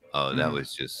girl, that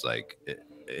was just like,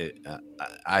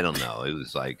 I don't know. It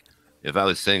was like, if I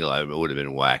was single, I would have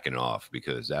been whacking off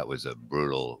because that was a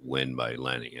brutal win by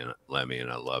Lemmy,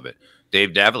 and I love it.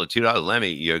 Dave Davila, $2. Lemmy,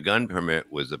 your gun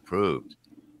permit was approved.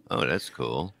 Oh, that's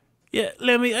cool. Yeah,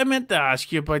 Lemmy, I meant to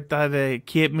ask you about that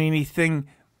Kate Meany thing.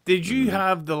 Did you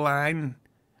have the line,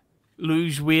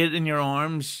 lose weight in your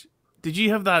arms? Did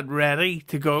you have that ready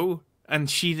to go and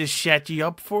she just set you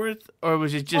up for it? Or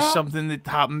was it just something that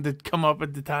happened to come up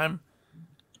at the time?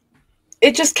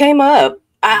 It just came up.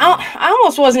 I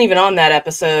almost wasn't even on that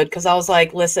episode because I was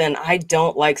like, listen, I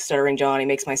don't like Stuttering John. He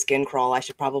makes my skin crawl. I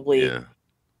should probably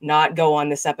not go on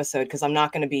this episode because I'm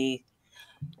not going to be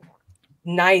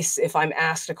nice if I'm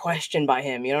asked a question by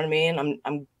him. You know what I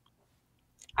mean?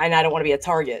 I don't want to be a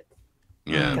target.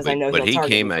 Yeah, because I know but he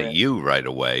came at you right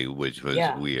away, which was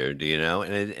weird,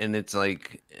 and it's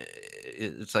like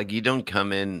you don't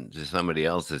come in to somebody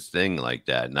else's thing like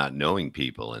that, not knowing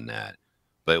people in that.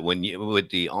 But when you with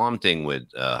the arm thing with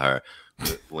her,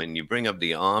 when you bring up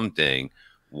the arm thing,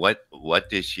 what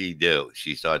does she do?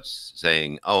 She starts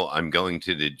saying, "Oh, I'm going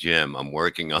to the gym. I'm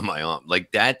working on my arm."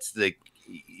 Like that's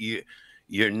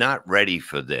you're not ready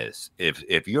for this.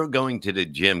 If you're going to the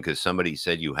gym because somebody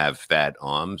said you have fat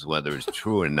arms, whether it's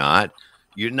true or not,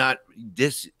 you're not.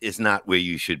 This is not where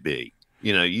you should be.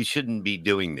 You shouldn't be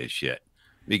doing this shit.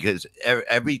 Because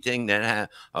everything that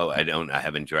I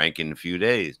haven't drank in a few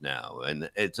days now, and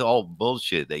it's all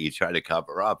bullshit that you try to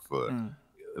cover up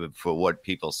for what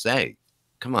people say.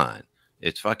 Come on,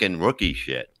 it's fucking rookie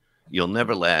shit. You'll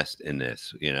never last in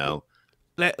this,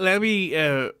 Lemmy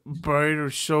buried her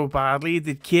so badly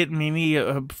that Kate Meany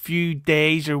a few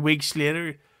days or weeks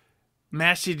later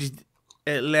messaged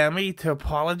Lemmy to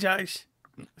apologize.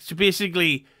 So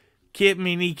basically, Kate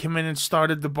Meany came in and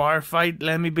started the bar fight.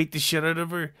 Lemmy beat the shit out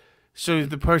of her. So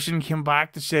the person came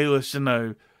back to say, listen,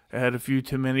 I had a few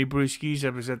too many brewskis. I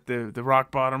was at the Rock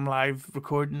Bottom live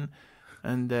recording,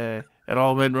 and it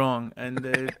all went wrong. And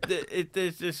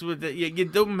you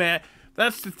don't matter.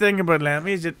 That's the thing about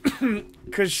Lemmy, is that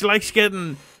because she likes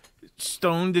getting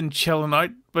stoned and chilling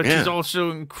out, but she's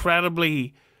also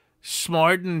incredibly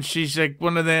smart, and she's like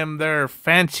one of them there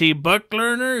fancy book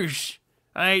learners.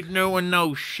 I ain't knowing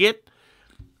no shit.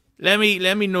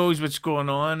 Lemmy knows what's going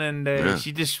on, and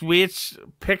she just waits,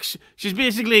 picks. She's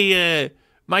basically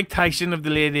Mike Tyson of the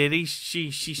late 80s.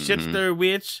 She sits there,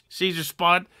 waits, sees her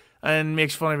spot, and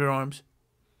makes fun of your arms.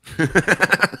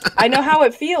 I know how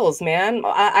it feels, man.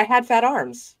 I had fat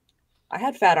arms. I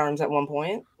had fat arms at one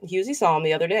point. Husey saw them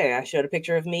the other day. I showed a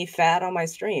picture of me fat on my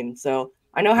stream. So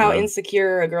I know how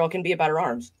insecure a girl can be about her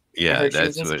arms. Yeah, I heard she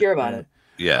was insecure about it.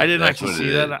 Yeah, I didn't actually see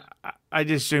that. I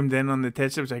just zoomed in on the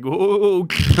tits. I was like, "Oh!"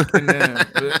 And then,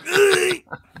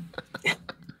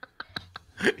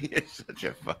 you're such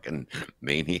a fucking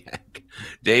maniac.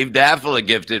 Dave Davila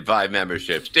gifted 5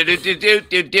 memberships. Get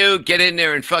in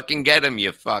there and fucking get him,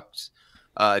 you fucks.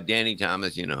 Danny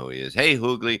Thomas, you know who he is. Hey,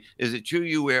 Hoogly, is it true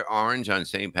you wear orange on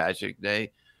St. Patrick's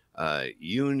Day?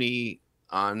 Uni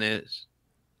on this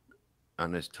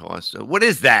torso. What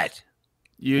is that?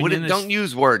 Don't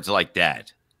use words like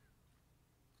that.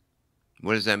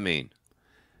 What does that mean?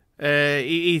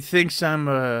 He thinks I'm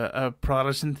a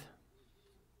Protestant.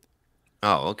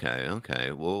 Oh,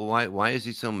 okay. Well, why is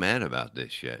he so mad about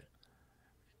this shit?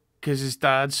 Because his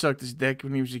dad sucked his dick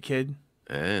when he was a kid.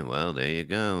 Well, there you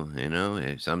go.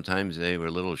 Sometimes they were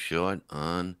a little short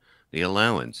on the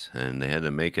allowance, and they had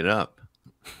to make it up.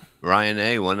 Ryan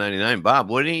A, 199. Bob,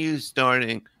 what are you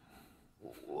starting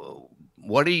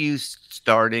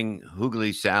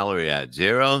Hoogly's salary at?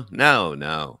 0?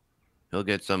 No. He'll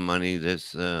get some money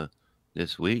this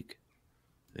week.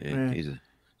 He's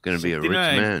going to be a rich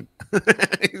man.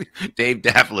 Dave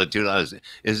Davila, $2.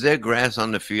 Is there grass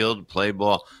on the field? Play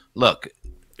ball. Look,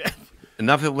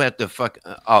 enough of what the fuck.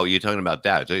 Oh, you're talking about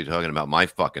that. So you're talking about my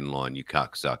fucking lawn, you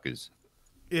cocksuckers.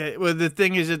 Yeah, well, the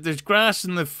thing is that there's grass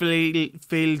in the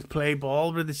field play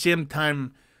ball, but at the same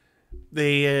time,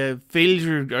 the fields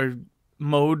are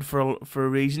mowed for a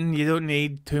reason. You don't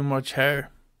need too much hair.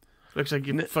 Looks like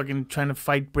you're fucking trying to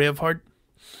fight Braveheart.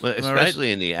 Well,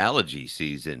 especially in the allergy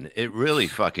season, it really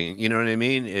fucking, you know what I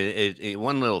mean? It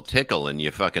one little tickle and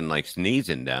you're fucking like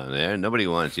sneezing down there. Nobody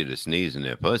wants you to sneeze in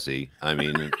their pussy. I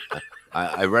mean,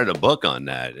 I read a book on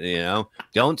that,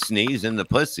 Don't sneeze in the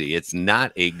pussy. It's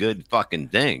not a good fucking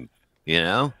thing,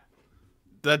 That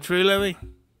true, Lemmy?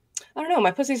 I don't know.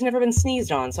 My pussy's never been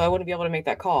sneezed on, so I wouldn't be able to make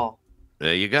that call.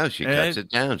 There you go. She cuts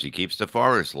it down. She keeps the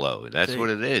forest low. That's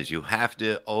what it is. You have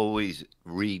to always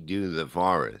redo the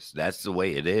forest. That's the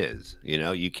way it is. You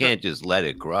know, you can't just let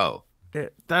it grow.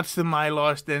 That's the My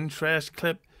Lost Interest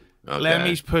clip. Okay.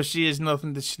 Lemmy's pussy is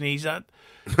nothing to sneeze at.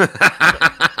 But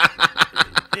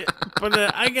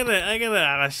I gotta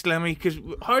ask Lemmy, because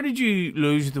how did you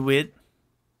lose the weight?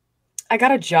 I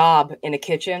got a job in a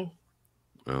kitchen,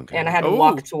 and I had to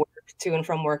walk to and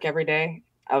from work every day.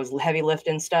 I was heavy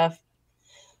lifting stuff.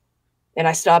 And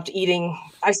I stopped eating.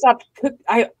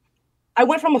 I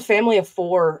went from a family of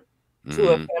 4 to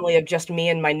a family of just me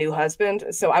and my new husband.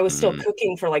 So I was still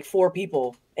cooking for like 4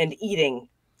 people and eating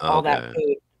all that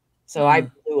food. So I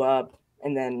blew up.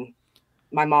 And then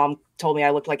my mom told me I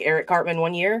looked like Eric Cartman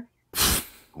one year.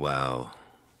 Wow.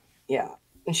 Yeah.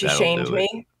 And she shamed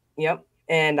me. Yep.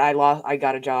 And I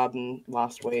got a job and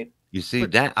lost weight. You see,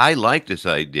 that I like this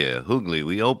idea. Hoogly,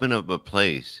 we open up a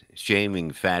place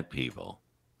shaming fat people.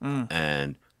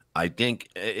 And I think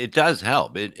it does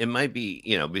help. It might be,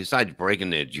 you know, besides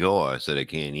breaking their jaw so they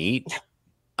can't eat.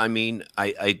 I mean,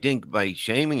 I think by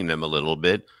shaming them a little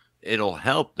bit, it'll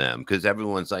help them, because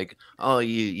everyone's like, oh,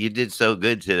 you did so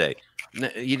good today. No,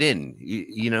 you didn't.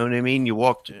 You know what I mean? You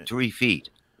walked 3 feet.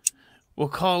 We'll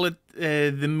call it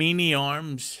the meanie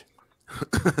arms.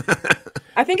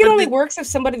 I think it only works if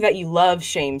somebody that you love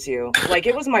shames you. Like,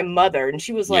 it was my mother, and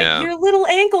she was like, your little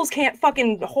ankles can't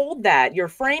fucking hold that. Your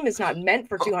frame is not meant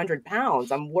for 200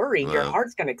 pounds. I'm worried your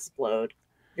heart's going to explode.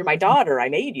 You're my daughter. I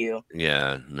made you.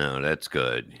 Yeah, no, that's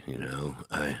good. You know,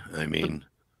 I mean...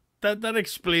 That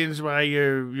explains why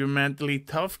you're mentally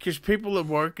tough, because people that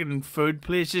work in food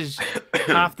places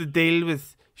have to deal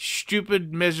with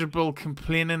stupid, miserable,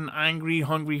 complaining, angry,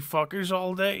 hungry fuckers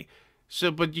all day. So,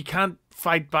 but you can't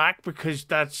fight back because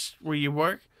that's where you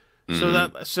work. So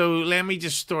let me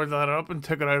just store that up and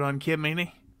took it out on Kid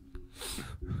Meanie.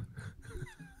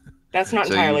 That's not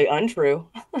entirely untrue.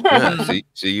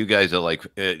 So you guys are like,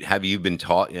 have you been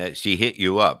taught? She hit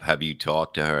you up. Have you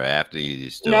talked to her after you?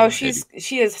 No, she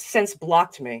has since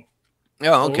blocked me.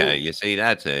 Oh, okay. Ooh. You see,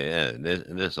 that's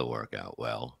this will work out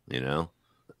well. You know.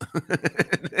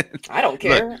 I don't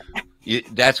care. Look,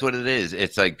 that's what it is.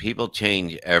 It's like people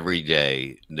change every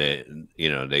day.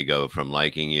 They go from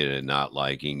liking you to not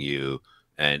liking you,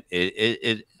 and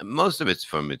it most of it's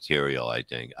for material. I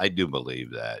think I do believe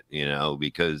that,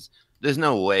 because there's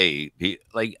no way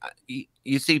like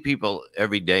you see people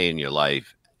every day in your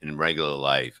life, in regular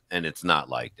life, and it's not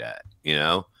like that,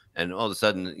 And all of a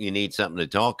sudden you need something to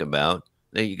talk about.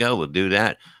 There you go. We'll do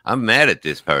that. I'm mad at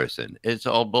this person. It's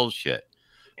all bullshit.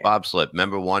 Bob Slip,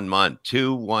 remember 1 month,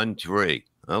 213.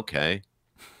 Okay.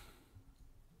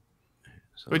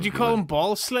 So would you call him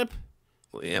Ball Slip?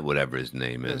 Well, yeah, whatever his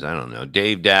name is. I don't know.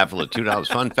 Dave Daffler, $2.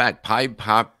 Fun fact: Pied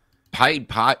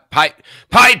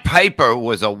Piper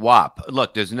was a WAP.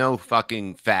 Look, there's no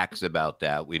fucking facts about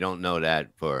that. We don't know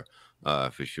that for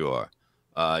sure.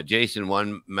 Jason,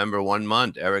 remember 1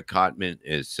 month. Eric Cartman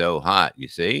is so hot. You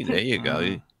see, there you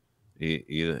go.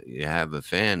 You have a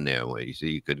fan there where you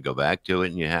see you could go back to it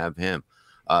and you have him.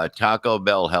 Taco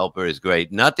Bell helper is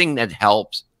great. Nothing that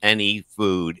helps any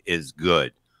food is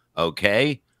good.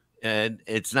 Okay. And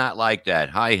it's not like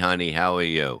that. Hi, honey. How are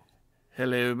you?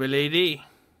 Hello, my lady.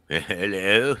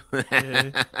 Hello.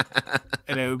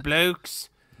 Hello, blokes.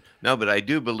 No, but I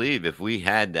do believe if we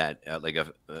had that, like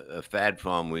a fad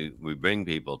farm we bring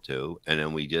people to, and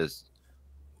then we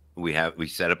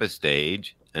set up a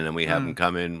stage and then we have them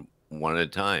come in one at a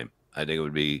time. I think it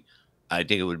would be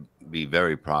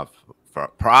very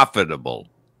profitable.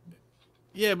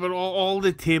 Yeah, but all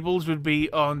the tables would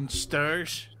be on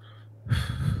stairs,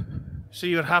 so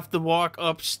you would have to walk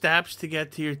up steps to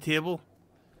get to your table.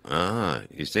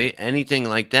 You see, anything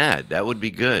like that would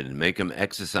be good, and make them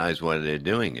exercise while they're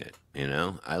doing it.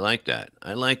 I like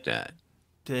that.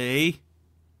 See?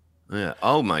 Yeah.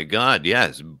 Oh my God.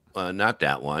 Yes. Not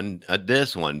that one.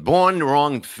 This one. Born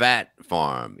Wrong Fat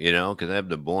Farm. Because I have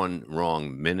the Born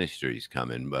Wrong Ministries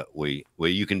coming, but where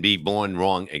you can be born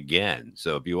wrong again.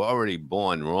 So if you're already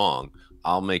born wrong,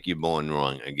 I'll make you born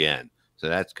wrong again. So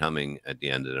that's coming at the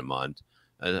end of the month.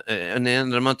 And the end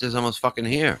of the month is almost fucking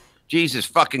here. Jesus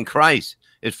fucking Christ!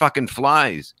 It fucking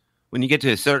flies. When you get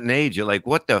to a certain age, you're like,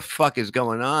 what the fuck is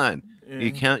going on?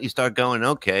 Yeah. You start going,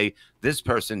 okay, this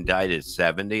person died at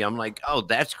 70. I'm like, oh,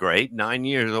 that's great. 9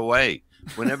 years away.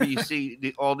 Whenever you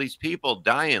see all these people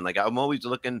dying, like I'm always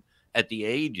looking at the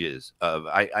ages of,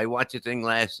 I watched a thing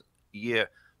last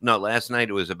night.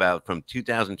 It was about from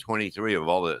 2023 of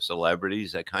all the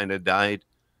celebrities that kind of died,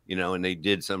 and they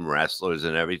did some wrestlers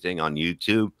and everything on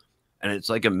YouTube. And it's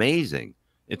like amazing.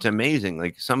 It's amazing.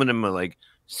 Like some of them are like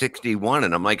 61.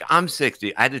 And I'm like, I'm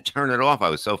 60. I had to turn it off. I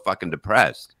was so fucking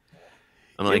depressed.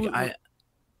 I'm like,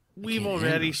 we've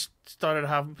already started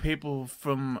having people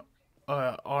from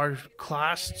our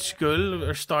class at school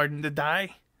are starting to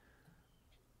die.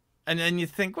 And then you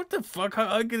think, what the fuck?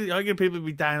 How could people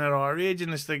be dying at our age?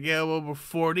 And it's like, yeah, well, we're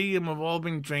 40 and we've all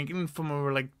been drinking from when we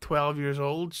were like 12 years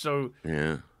old. So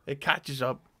yeah, it catches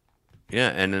up. Yeah,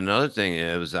 and another thing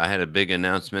is I had a big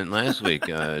announcement last week.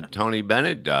 Tony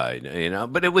Bennett died,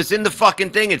 but it was in the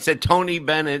fucking thing. It said Tony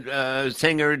Bennett,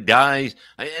 singer, dies,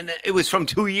 and it was from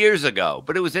 2 years ago.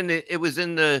 But it was in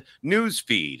the news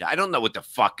feed. I don't know what the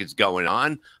fuck is going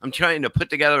on. I'm trying to put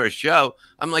together a show.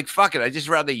 I'm like, fuck it. I just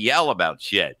rather yell about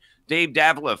shit. Dave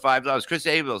Davila, $5. Chris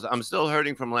Abels. I'm still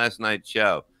hurting from last night's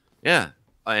show. Yeah,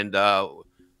 and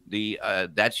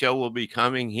that show will be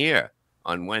coming here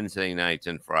on Wednesday nights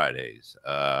and Fridays.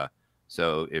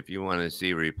 So if you want to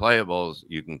see replayables,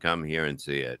 you can come here and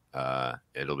see it.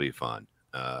 It'll be fun.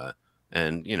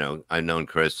 And, I've known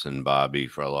Chris and Bobby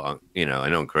for I've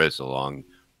known Chris a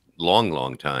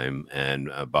long time. And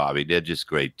Bobby, they're just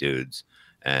great dudes.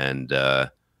 And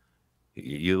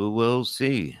you will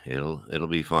see. It'll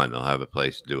be fun. They'll have a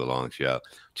place to do a long show.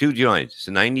 2 joints. It's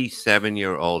a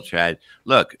 97-year-old Chad.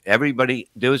 Look,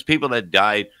 everybody, there was people that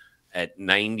died at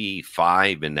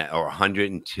 95 or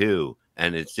 102,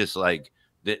 and it's just like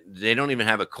they don't even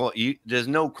have a cause. There's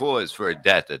no cause for a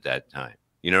death at that time.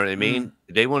 You know what I mean?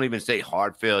 They won't even say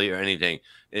heart failure or anything.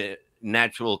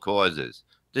 Natural causes.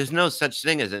 There's no such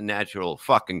thing as a natural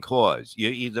fucking cause.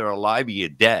 You're either alive or you're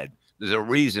dead. There's a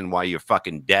reason why you're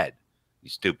fucking dead. You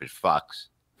stupid fucks.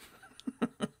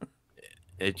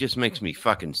 It just makes me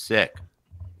fucking sick.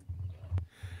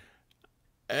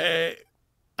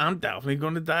 I'm definitely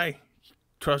going to die.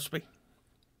 Trust me.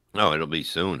 Oh, it'll be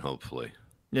soon, hopefully.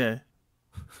 Yeah.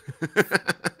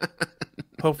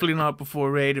 Hopefully not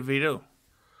before Ray DeVito.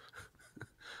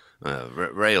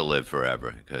 Ray will live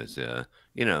forever because,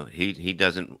 he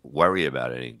doesn't worry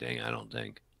about anything, I don't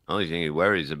think. The only thing he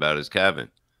worries about is Kevin.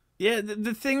 Yeah,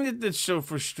 the thing that's so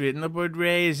frustrating about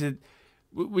Ray is that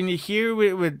when you hear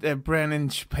with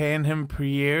Brennan's paying him per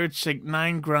year, it's like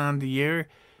 $9,000 a year.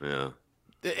 Yeah.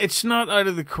 It's not out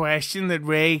of the question that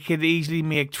Ray could easily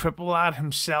make triple that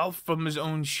himself from his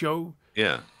own show.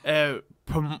 Yeah.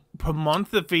 Per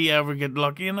month if he ever get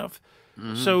lucky enough.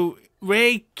 Mm-hmm. So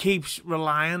Ray keeps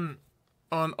relying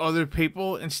on other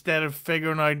people instead of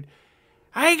figuring out,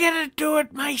 I gotta do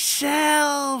it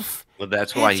myself. Well,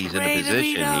 that's why he's in the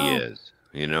position he is.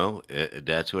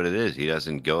 That's what it is. He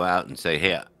doesn't go out and say,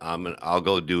 hey, I'll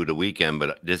go do the weekend,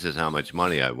 but this is how much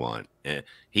money I want.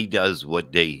 He does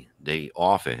what they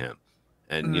offer him,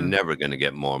 and you're never going to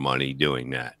get more money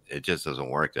doing that. It just doesn't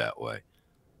work that way.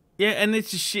 Yeah, and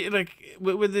it's a shit, like,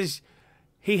 with his,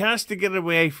 he has to get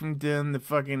away from doing the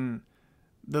fucking,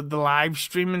 the live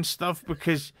streaming stuff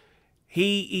because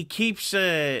he keeps,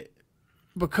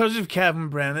 because of Kevin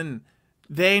Brennan,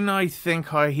 they now think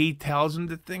how he tells them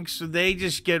to think, so they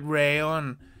just get Ray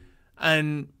on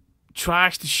and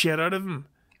trash the shit out of him.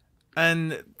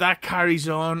 And that carries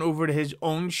on over to his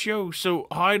own show. So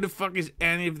how the fuck is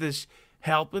any of this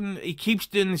helping? He keeps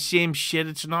doing the same shit.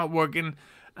 It's not working.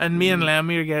 And me and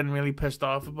Lemmy are getting really pissed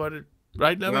off about it.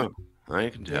 Right, Lemmy? No, I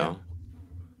can tell.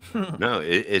 Yeah. No,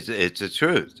 it's the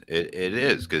truth. It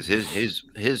is, because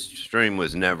his stream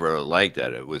was never like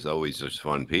that. It was always just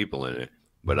fun people in it.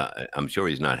 But I'm sure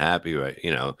he's not happy, right?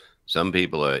 Some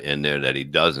people are in there that he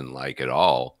doesn't like at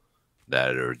all,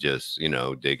 that are just,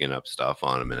 digging up stuff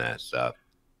on him and that stuff.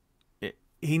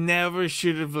 He never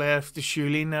should have left the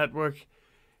Shuley Network.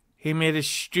 He made a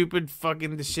stupid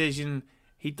fucking decision.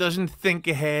 He doesn't think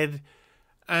ahead.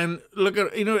 And look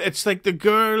at, it's like the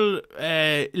girl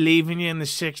leaving you in the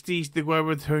 60s to go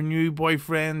with her new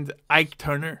boyfriend, Ike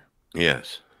Turner.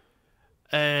 Yes.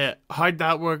 How'd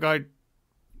that work out?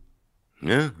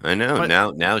 Yeah, I know.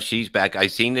 But now she's back. I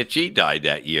seen that she died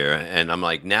that year, and I'm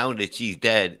like, now that she's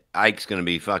dead, Ike's gonna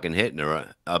be fucking hitting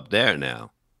her up there now.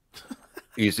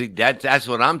 You see, that's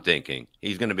what I'm thinking.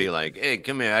 He's gonna be like, hey,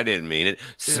 come here, I didn't mean it.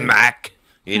 Smack.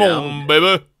 Come on,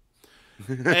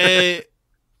 baby.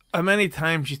 How many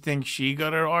times you think she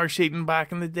got her arse eaten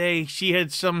back in the day? She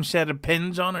had some set of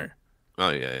pins on her.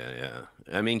 Oh yeah.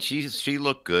 I mean, she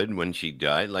looked good when she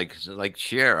died. Like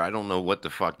Cher, I don't know what the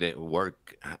fuck they work.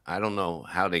 I don't know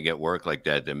how they get work like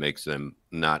that makes them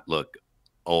not look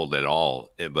old at all.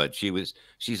 But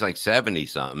she's like 70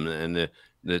 something, and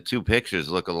the two pictures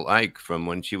look alike from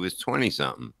when she was 20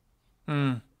 something.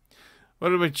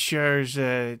 What about Cher's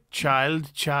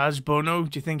child, Chaz Bono?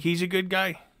 Do you think he's a good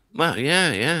guy? Well,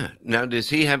 yeah. Now, does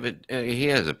he have it? He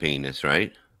has a penis,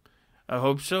 right? I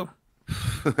hope so.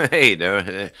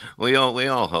 Hey, we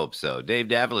all hope so. Dave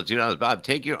Davila, $2. Bob,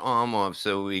 take your arm off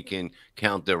so we can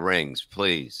count the rings,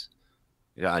 please.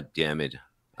 God damn it.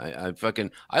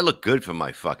 I look good for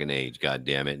my fucking age, god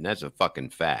damn it. And that's a fucking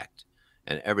fact.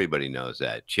 And everybody knows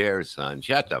that. Cheers, son.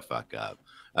 Shut the fuck up.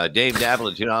 Dave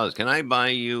Davila, $2. Can I buy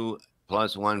you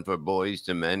 +1 for Boys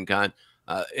to Men Con?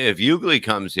 If Ugly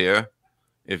comes here,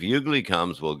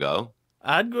 we'll go.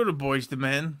 I'd go to Boys to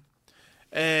Men.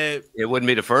 It wouldn't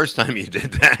be the first time you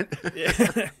did that.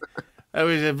 Yeah. That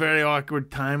was a very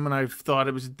awkward time when I thought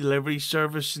it was a delivery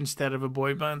service instead of a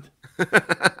boy band.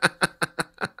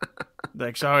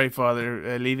 Like, sorry,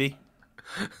 Father Levy.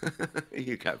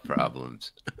 You got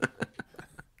problems.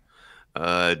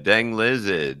 Dang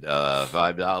Lizard,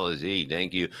 $5 each.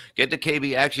 Thank you. Get the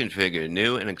KB action figure,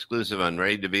 new and exclusive on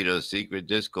Ray DeVito's secret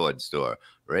Discord store.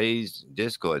 Ray's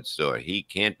Discord store. He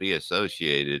can't be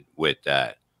associated with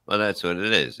that. Well, that's what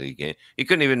it is. He can't. He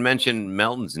couldn't even mention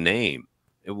Melton's name,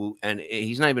 and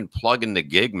he's not even plugging the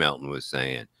gig. Melton was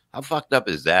saying, "How fucked up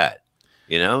is that?"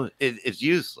 You know, it's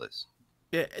useless.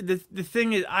 Yeah, the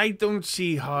thing is, I don't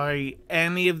see how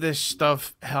any of this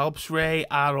stuff helps Ray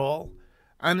at all.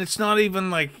 And it's not even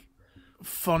like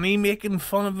funny making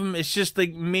fun of him. It's just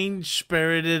like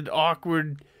mean-spirited,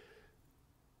 awkward.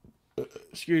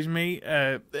 Excuse me.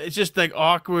 It's just like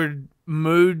awkward,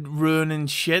 mood-ruining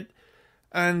shit.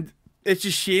 And it's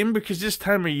a shame because this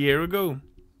time a year ago,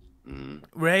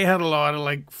 Ray had a lot of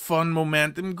like fun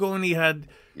momentum going. He had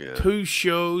 2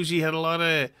 shows. He had a lot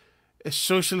of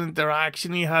social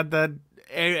interaction. He had that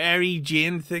Ari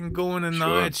Jane thing going, and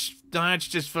now it's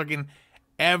just fucking.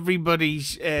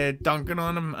 Everybody's dunking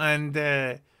on him, and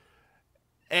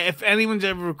if anyone's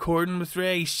ever recording with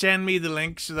Ray, send me the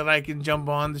link so that I can jump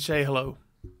on to say hello.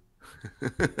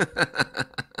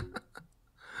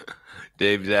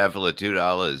 Dave Zaffala,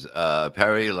 $2.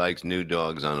 Perry likes New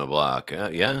Dogs on the Block.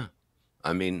 Yeah.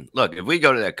 I mean, look, if we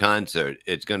go to that concert,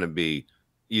 it's going to be,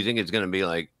 you think it's going to be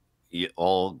like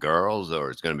all girls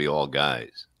or it's going to be all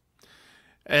guys?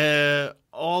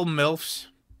 All MILFs.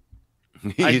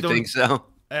 You think so?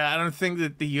 I don't think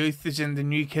that the youth is in the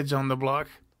New Kids on the Block.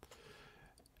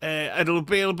 It'll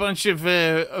be a bunch of,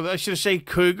 I should say,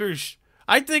 cougars.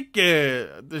 I think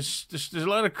there's a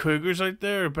lot of cougars out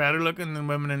there better looking than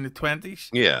women in the 20s.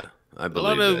 Yeah, I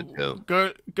believe that too.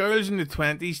 Girls in the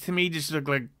 20s to me just look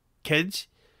like kids.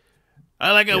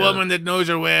 I like a woman that knows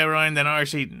her way around an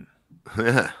arse eating.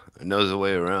 Yeah, knows her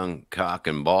way around cock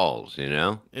and balls, you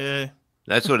know? Yeah.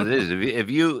 That's what it is. If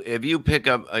you pick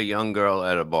up a young girl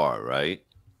at a bar, right?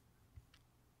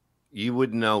 You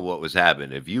wouldn't know what was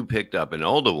happening. If you picked up an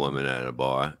older woman at a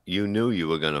bar, you knew you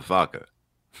were gonna fuck her.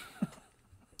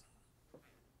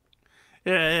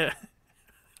 Yeah.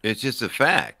 It's just a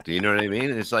fact. You know what I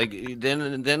mean? It's like they're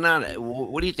not.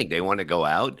 What do you think? They want to go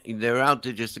out? They're out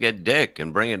to just get dick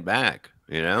and bring it back.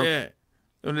 You know? Yeah.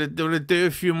 They want to do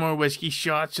a few more whiskey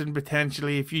shots, and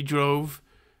potentially, if you drove,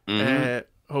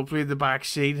 hopefully the back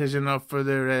seat has enough for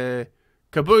their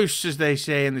caboose, as they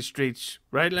say in the streets.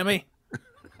 Right, Lemmy?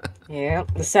 Yeah,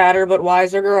 the sadder but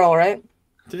wiser girl, right?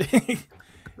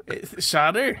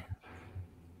 Sadder?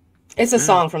 It's a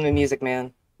song from the Music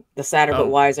Man. The sadder but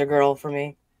wiser girl for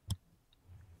me.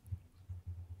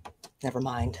 Never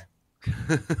mind.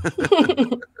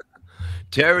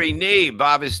 Terry Nee,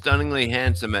 Bob is stunningly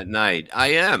handsome at night. I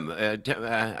am. I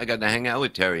got to hang out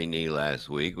with Terry Nee last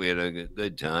week. We had a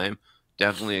good time.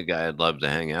 Definitely a guy I'd love to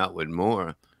hang out with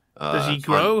more. Does he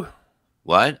grow?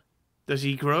 What? Does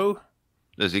he grow?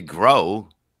 Does he grow?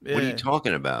 Yeah. What are you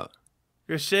talking about?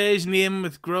 You say his name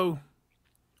with grow.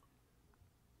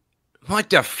 What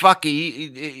the fuck?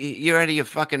 You're out of your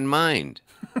fucking mind.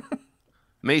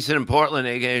 Mason in Portland,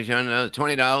 aka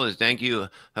 $20. Thank you.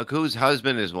 Haku's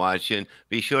husband is watching.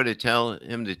 Be sure to tell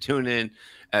him to tune in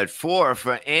at 4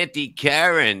 for Auntie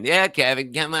Karen. Yeah,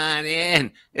 Kevin, come on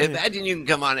in. Imagine you can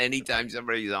come on anytime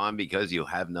somebody's on because you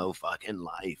have no fucking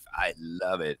life. I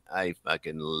love it. I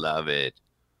fucking love it.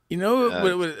 You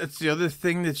know, it's the other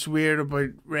thing that's weird about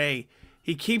Ray.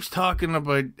 He keeps talking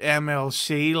about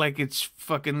MLC like it's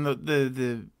fucking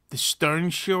the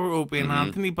Stern Show, Opie and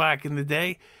Anthony back in the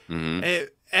day.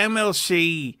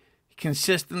 MLC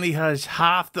consistently has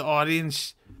half the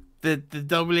audience that the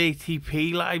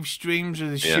WATP live streams or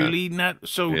the Shuli net.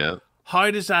 So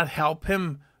how does that help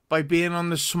him by being on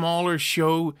the smaller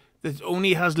show that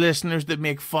only has listeners that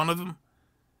make fun of him?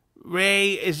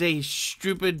 Ray is a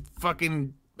stupid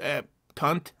fucking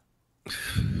cunt.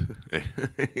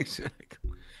 Exactly.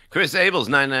 Chris Abels,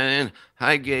 999.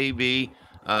 Hi, KB.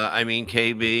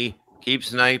 KB. Keep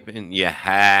sniping. You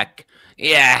hack.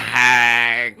 You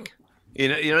hack. You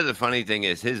know, the funny thing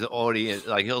is his audience,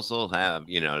 like he'll still have,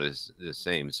 you know, the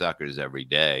same suckers every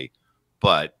day,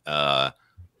 but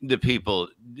the people,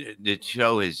 the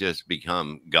show has just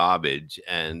become garbage,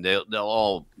 and they'll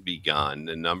all be gone.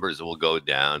 The numbers will go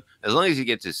down as long as he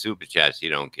gets his super chats. He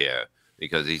don't care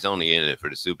because he's only in it for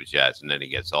the super chats, and then he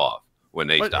gets off when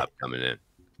they stop coming in.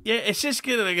 Yeah, it's just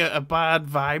getting like a bad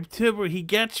vibe to it, where he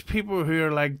gets people who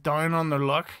are like down on their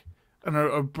luck and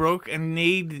are broke and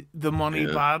need the money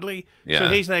badly. Yeah. So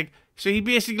he's like,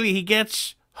 he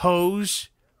gets hoes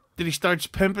that he starts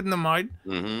pimping them out,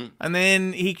 and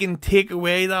then he can take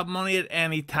away that money at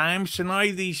any time. So now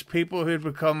these people who have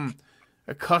become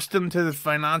accustomed to the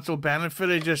financial benefit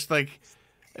are just like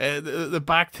they're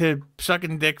back to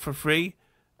sucking dick for free.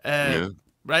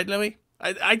 Right, Lemmy?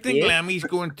 I think Lemmy's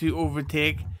going to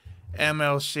overtake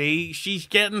MLC. She's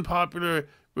getting popular,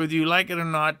 whether you like it or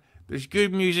not. There's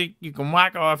good music. You can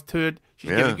whack off to it. She's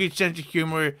got a good sense of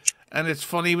humor, and it's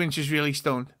funny when she's really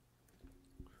stoned.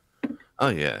 Oh,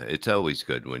 yeah. It's always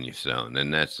good when you're stoned,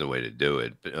 and that's the way to do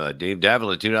it. Dave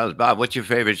Davila, $2. Bob, what's your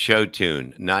favorite show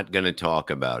tune? Not going to talk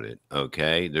about it,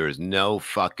 okay? There is no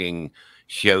fucking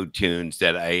show tunes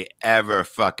that I ever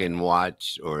fucking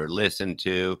watched or listened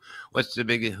to.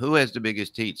 Who has the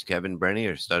biggest teats, Kevin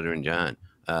Brenny or Stuttering John?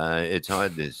 It's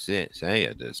hard to say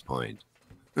at this point.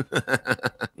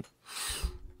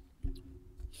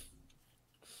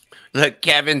 Look,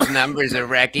 Kevin's numbers are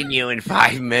wrecking you in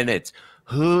 5 minutes.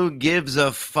 Who gives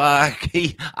a fuck?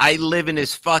 I live in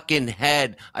his fucking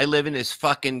head. I live in his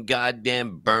fucking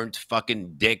goddamn burnt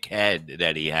fucking dick head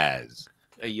that he has.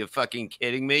 Are you fucking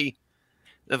kidding me?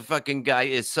 The fucking guy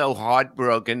is so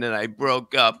heartbroken that I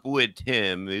broke up with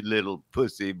him, you little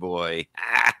pussy boy.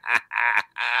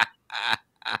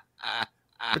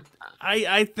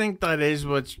 I think that is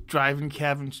what's driving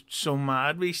Kevin so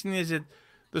mad recently, is that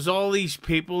there's all these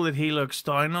people that he looks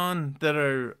down on that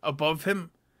are above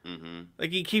him.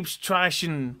 Like, he keeps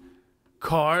trashing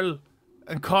Carl,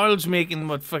 and Carl's making,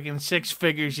 what, fucking 6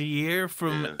 figures a year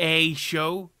from a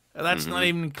show. And that's not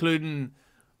even including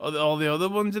all the other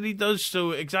ones that he does.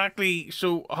 So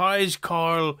how is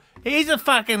Carl? He's a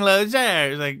fucking loser.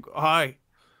 It's like, how?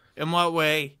 In what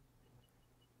way?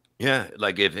 Yeah,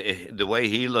 like if the way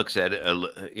he looks at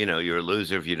it, you know, you're a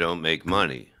loser if you don't make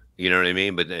money. You know what I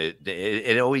mean? But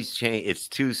it always changes. It's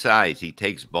two sides. He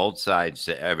takes both sides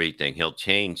to everything. He'll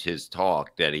change his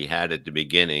talk that he had at the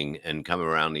beginning and come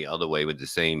around the other way with the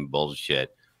same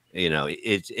bullshit. You know,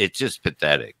 it's just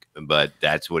pathetic. But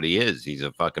that's what he is. He's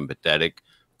a fucking pathetic,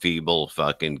 feeble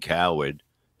fucking coward.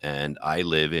 And I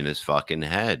live in his fucking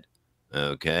head.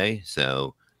 Okay?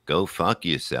 So go fuck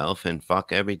yourself and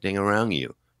fuck everything around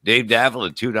you. Dave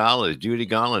Davila, $2. Judy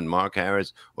Garland, Mark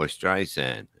Harris, or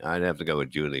Streisand? I'd have to go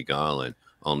with Judy Garland,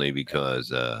 only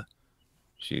because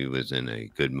she was in a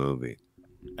good movie.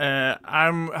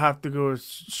 I have to go with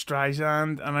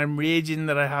Streisand, and I'm raging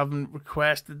that I haven't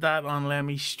requested that on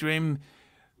Lemmy's stream.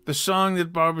 The song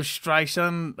that Barbara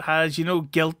Streisand has, you know,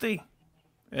 Guilty.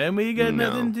 And we got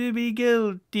nothing to be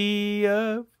guilty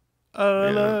of.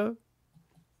 Love.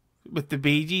 With the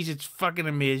Bee Gees, it's fucking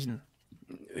amazing.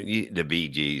 The Bee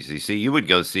Gees, you see, you would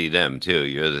go see them too.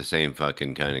 You're the same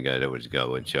fucking kind of guy that would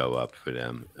go and show up for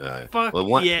them.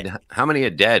 How many are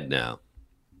dead now?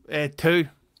 2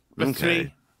 or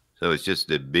 3. So it's just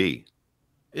the B.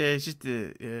 Yeah, it's just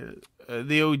the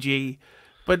OG.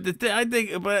 But I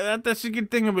think, that's a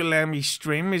good thing about Lemmy's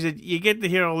stream, is that you get to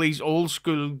hear all these old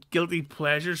school guilty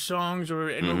pleasure songs,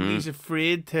 or nobody's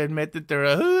afraid to admit that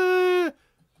they're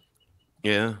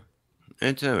Yeah,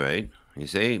 it's all right. You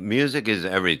see, music is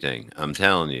everything. I'm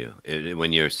telling you.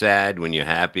 When you're sad, when you're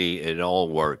happy, it all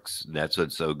works. That's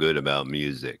what's so good about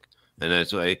music. And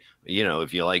that's why, you know,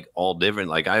 if you like all different,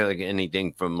 like I like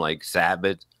anything from like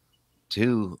Sabbath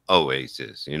to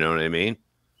Oasis, you know what I mean?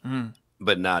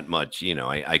 But not much, you know,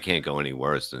 I can't go any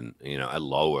worse than, you know, I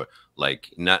lower, like,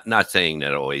 not saying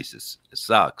that Oasis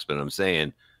sucks, but I'm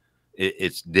saying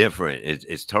it's different.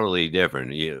 It's totally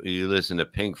different. You listen to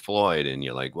Pink Floyd and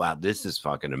you're like, wow, this is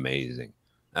fucking amazing.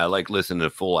 I like listening to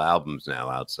full albums now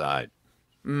outside.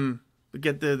 We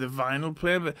get the vinyl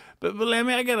player, but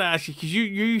Lemmy, I gotta ask you, because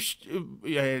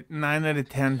you 9 out of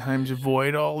 10 times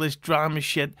avoid all this drama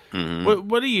shit.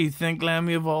 What do you think,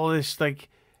 Lemmy, of all this, like,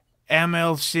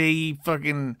 MLC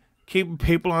fucking keeping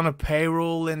people on a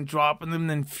payroll and dropping them,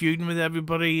 then feuding with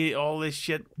everybody, all this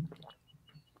shit?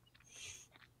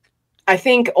 I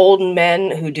think old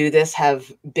men who do this have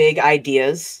big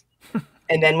ideas.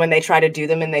 And then when they try to do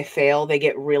them and they fail, they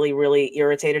get really, really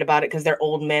irritated about it because they're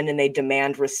old men and they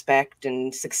demand respect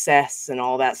and success and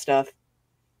all that stuff.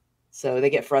 So they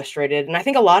get frustrated. And I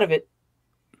think a lot of it,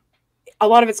 a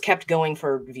lot of it's kept going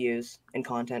for views and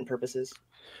content purposes.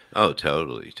 Oh,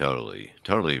 totally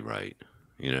right.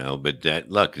 You know, but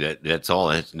that's all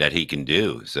that he can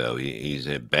do. So he's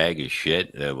a bag of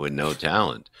shit with no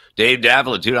talent. Dave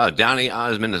Davila, $2. Donny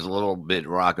Osmond is a little bit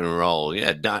rock and roll.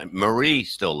 Yeah, Marie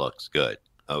still looks good.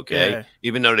 Okay, Yeah.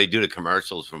 even though they do the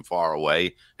commercials from far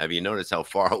away. Have you noticed how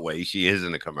far away she is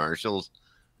in the commercials?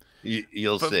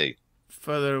 You'll see.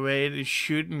 Further away to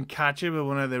shoot and catch it with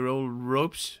one of their old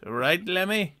ropes, right,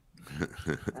 Lemmy?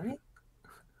 Right?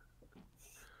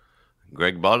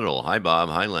 Greg Buttle. Hi, Bob.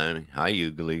 Hi, Lemmy. Hi,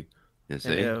 Ugly. You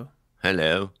see? Hello.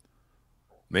 Hello.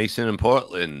 Mason in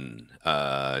Portland.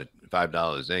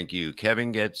 $5. Thank you.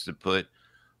 Kevin gets to put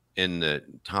in the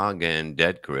Tongan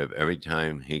dead crib every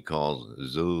time he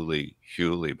calls Zuli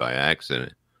Shuli by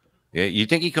accident. Yeah, you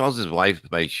think he calls his wife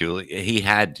by Shuli? He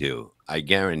had to. I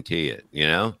guarantee it. You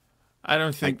know? I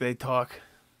don't think they talk.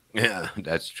 Yeah,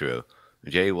 that's true.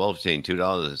 Jay Wolfstein,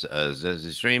 $2. Does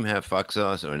the stream have fuck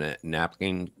sauce or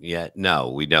napkin yet?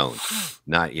 No, we don't.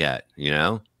 Not yet. You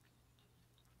know,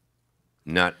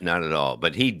 not at all.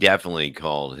 But he definitely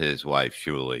called his wife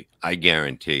Shuli. I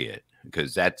guarantee it,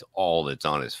 because that's all that's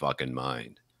on his fucking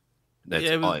mind.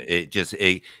 That's all.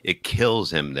 It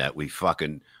kills him that we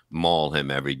fucking maul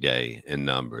him every day in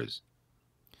numbers,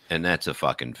 and that's a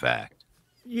fucking fact.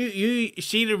 You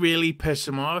see, to really piss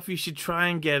him off, you should try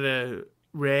and get a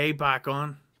Ray back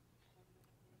on,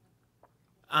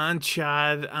 and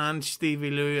Chad, and Stevie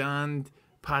Lou, and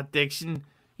Pat Dixon.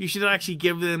 You should actually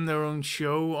give them their own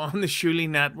show on the Shuli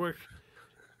Network.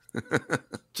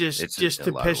 just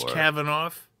to piss Kevin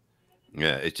off.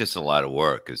 Yeah, it's just a lot of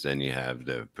work, because then you have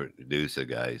the producer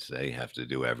guys. They have to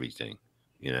do everything.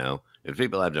 You know, if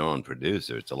people have their own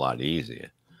producer, it's a lot easier.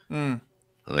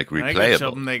 Like replayable.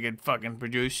 Something they could fucking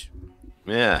produce.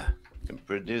 Yeah, you can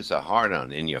produce a hard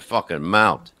on in your fucking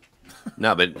mouth.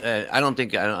 No, but I don't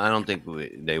think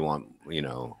they want. You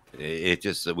know, it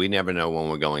just we never know when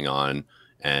we're going on,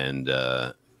 and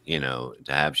you know,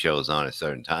 to have shows on at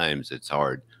certain times, it's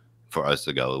hard for us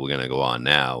to go. We're gonna go on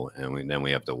now, and then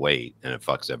we have to wait, and it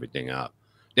fucks everything up.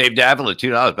 Dave Davila,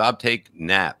 $2. Bob, take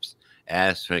naps.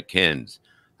 Ask for Kins.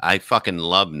 I fucking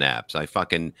love naps. I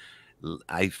fucking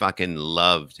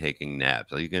love taking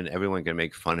naps. Everyone can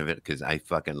make fun of it because I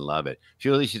fucking love it.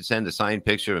 Shuli should send a signed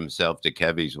picture of himself to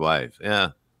Kevy's wife. Yeah.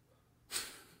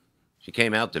 She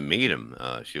came out to meet him,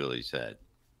 Shuli said.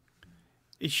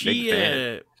 Is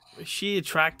she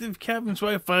attractive, Kevin's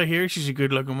wife? I hear she's a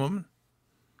good looking woman.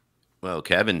 Well,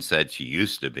 Kevin said she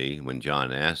used to be when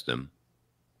John asked him.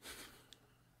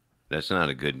 That's not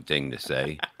a good thing to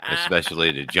say,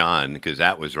 especially to John, because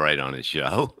that was right on his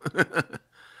show.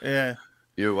 Yeah.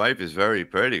 Your wife is very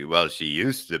pretty. Well, she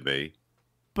used to be.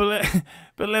 But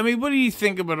Lemmy, what do you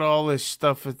think about all this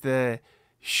stuff with the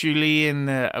Shuli and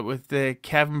with the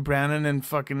Kevin Brennan and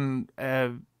fucking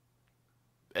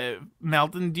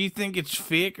Melton? Do you think it's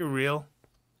fake or real?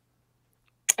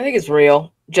 I think it's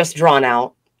real, just drawn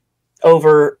out,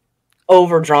 over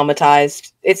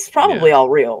dramatized. It's probably all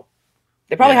real.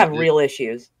 They probably have real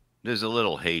issues. There's a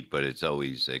little hate, but it's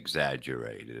always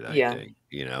exaggerated, I think.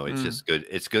 You know, it's just good.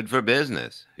 It's good for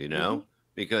business, you know,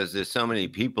 because there's so many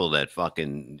people that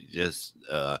fucking just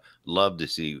love to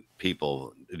see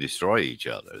people destroy each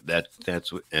other.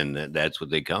 That's what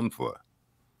they come for.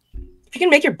 If you can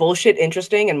make your bullshit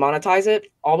interesting and monetize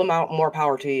it, all the more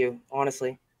power to you,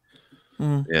 honestly.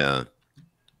 Yeah.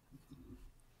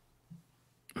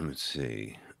 Let's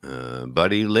see.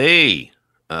 Buddy Lee.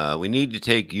 We need to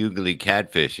take Ugly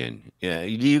catfishing. Yeah, do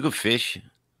you go fish?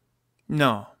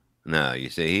 No. No, you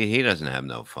see, he doesn't have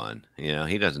no fun. You know,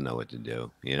 he doesn't know what to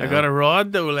do. You know? I got a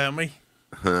rod though, Lemmy.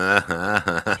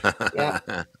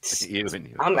 Yeah.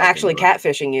 I'm actually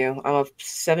catfishing you. I'm a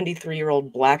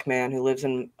 73-year-old black man who lives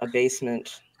in a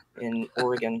basement in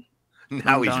Oregon.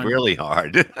 Now he's really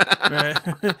hard. I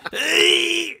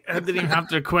didn't even have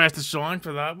to request a song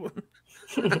for that one.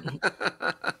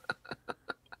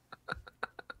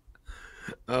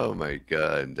 Oh my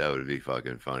god, that would be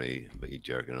fucking funny. But you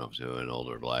jerking off to an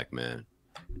older black man.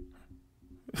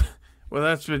 Well,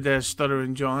 that's what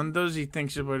Stuttering John does. He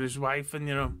thinks about his wife, and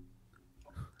you know,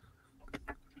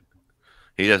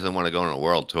 he doesn't want to go on a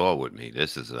world tour with me.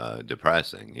 This is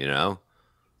depressing, you know.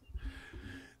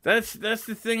 That's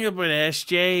the thing about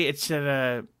SJ. It's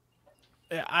that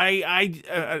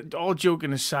all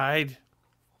joking aside,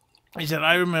 is that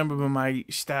I remember when my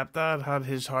stepdad had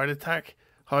his heart attack,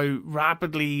 how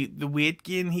rapidly the weight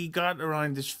gain he got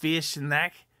around his face and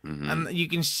neck. And you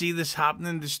can see this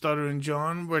happening to Stuttering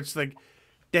John, where it's like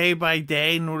day by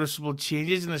day noticeable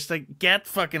changes, and it's like, get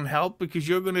fucking help, because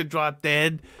you're going to drop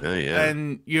dead. Oh, yeah.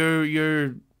 And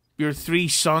you're your 3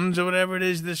 sons or whatever it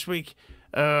is this week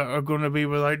are going to be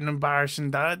without an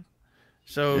embarrassing dad.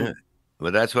 So, yeah.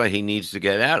 Well, that's why he needs to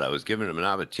get out. I was giving him an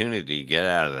opportunity to get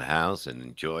out of the house and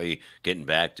enjoy getting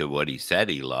back to what he said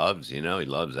he loves. He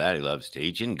loves that. He loves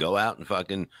teaching. Go out and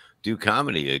fucking do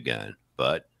comedy again.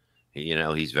 But,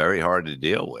 he's very hard to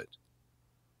deal with.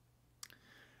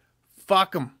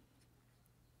 Fuck him.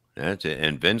 That's it.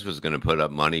 And Vince was going to put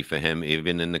up money for him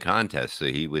even in the contest. So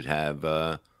he would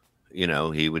have,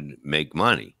 he would make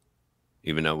money,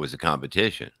 even though it was a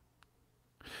competition.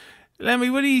 Lemmy,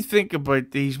 what do you think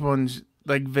about these ones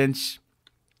like Vince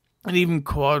and even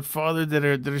Quadfather that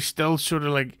are still sort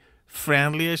of like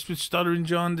friendliest with Stuttering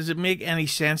John? Does it make any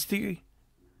sense to you?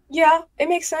 Yeah, it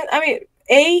makes sense. I mean,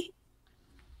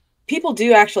 people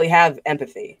do actually have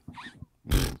empathy.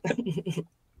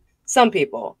 Some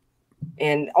people.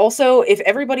 And also, if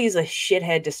everybody's a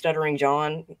shithead to Stuttering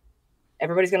John,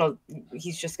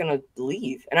 he's just gonna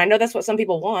leave. And I know that's what some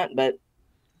people want, but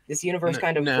this universe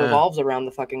kind of revolves around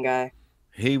the fucking guy.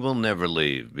 He will never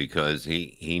leave because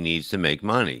he needs to make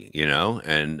money,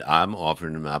 and I'm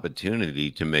offering him an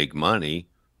opportunity to make money,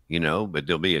 but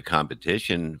there'll be a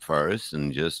competition first,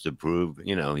 and just to prove,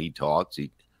 he talks,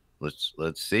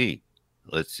 let's see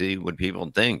what people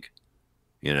think,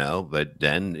 but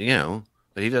then,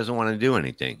 but he doesn't want to do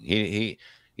anything. He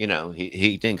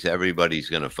thinks everybody's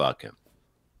going to fuck him,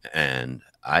 and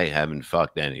I haven't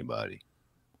fucked anybody.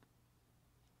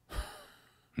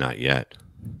 Not yet.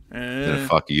 Gonna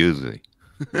fuck usually.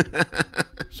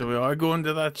 So we are going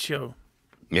to that show.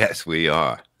 Yes, we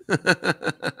are.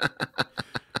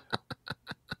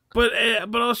 But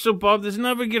also, Bob, does it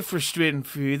never get frustrating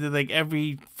for you that like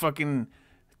every fucking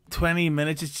 20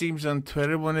 minutes it seems on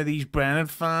Twitter, one of these Brennan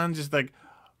fans is like,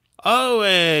 "Oh,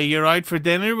 you're out for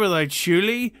dinner without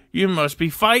Shuley? You must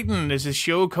be fighting. Is the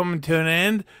show coming to an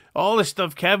end? All the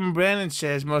stuff Kevin Brennan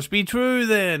says must be true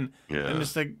then." Yeah. And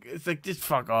it's like just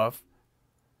fuck off.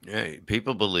 Yeah,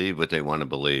 people believe what they want to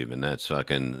believe, and that's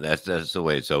the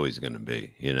way it's always going to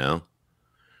be,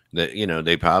 That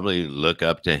they probably look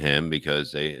up to him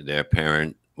because their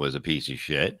parent was a piece of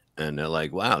shit, and they're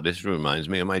like, "Wow, this reminds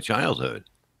me of my childhood.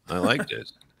 I like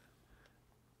this.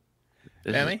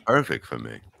 This is perfect for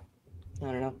me." I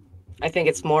don't know. I think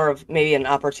it's more of maybe an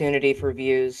opportunity for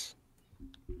views.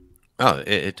 Oh,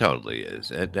 it totally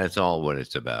is. That's all what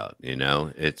it's about,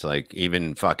 It's like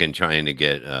even fucking trying to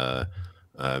get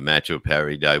Macho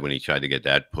Perry died when he tried to get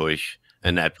that push,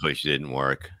 and that push didn't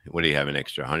work. What do you have, an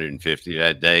extra 150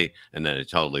 that day? And then it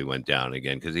totally went down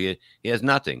again because he has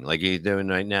nothing like he's doing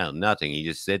right now. Nothing. He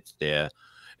just sits there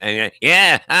and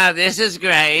this is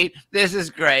great. This is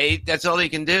great. That's all he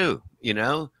can do,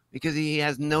 because he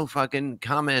has no fucking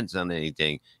comments on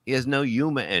anything. He has no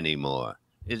humor anymore.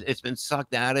 It's been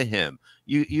sucked out of him.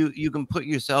 You can put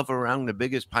yourself around the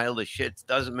biggest pile of shit.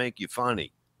 Doesn't make you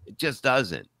funny. It just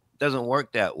doesn't. It doesn't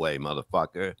work that way,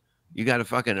 motherfucker. You got to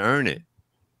fucking earn it.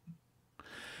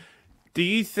 Do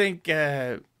you think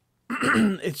it's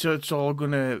all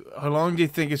gonna? How long do you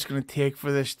think it's gonna take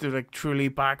for this to like truly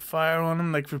backfire on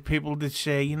him? Like for people to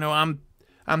say,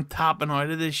 I'm tapping out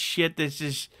of this shit.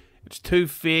 It's too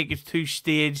fake. It's too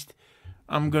staged.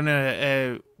 I'm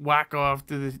gonna whack off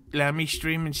to the Lemmy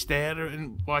stream instead,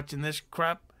 and watching this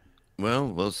crap. Well,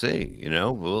 we'll see.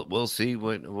 We'll see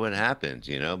what happens.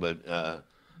 But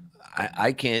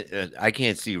I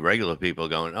can't see regular people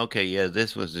going, "Okay, yeah,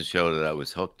 this was the show that I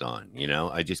was hooked on."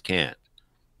 I just can't.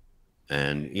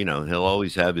 And he'll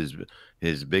always have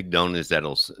his big donors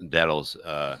that'll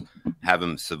have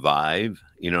him survive.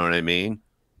 You know what I mean?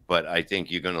 But I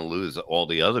think you're gonna lose all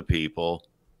the other people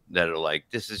that are like,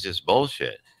 this is just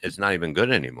bullshit. It's not even good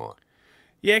anymore.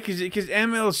 Yeah, because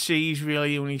MLC's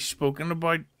really only spoken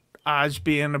about as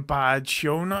being a bad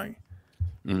show now.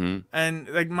 Mm-hmm. And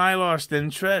like My Lost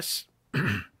Interest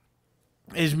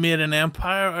is made an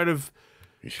empire out of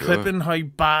clipping how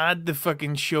bad the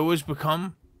fucking show has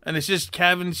become. And it's just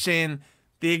Kevin saying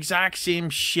the exact same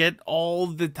shit all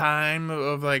the time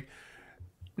of like,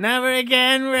 "Never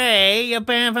again, Ray. You're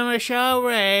banned from the show,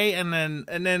 Ray." And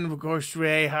then of course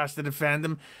Ray has to defend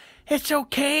him. "It's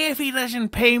okay if he doesn't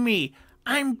pay me.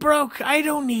 I'm broke. I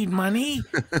don't need money."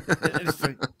 It's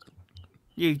like,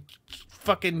 you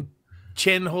fucking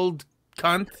chin-hold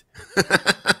cunt.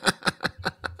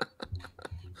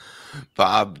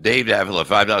 Bob, Dave Davila,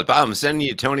 $5. Bob, I'm sending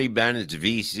you Tony Bennett's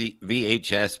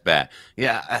VHS back.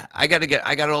 Yeah, I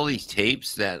got all these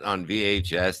tapes that on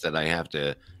VHS that I have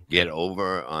to get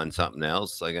over on something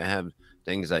else. Like I have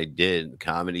things I did,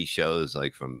 comedy shows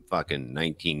like from fucking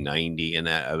 1990 and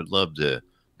that. I would love to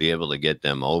be able to get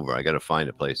them over. I got to find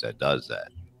a place that does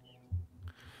that.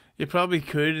 You probably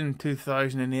could in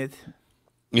 2008.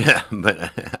 Yeah,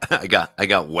 but I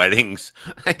got weddings.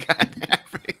 I got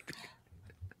everything.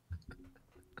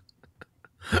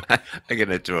 I'm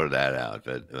gonna throw that out,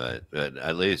 but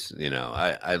at least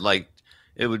I like.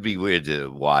 It would be weird to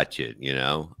watch it,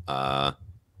 I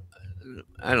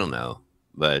don't know,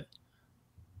 but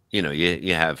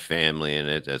you have family in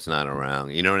it that's not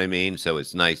around. You know what I mean? So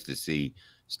it's nice to see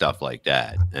stuff like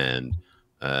that, and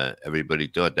everybody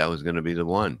thought that was gonna be the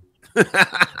one.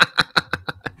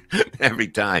 Every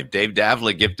time. Dave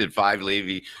Davila gifted 5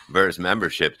 Levy verse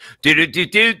memberships.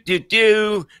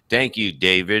 Do. Thank you,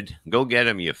 David. Go get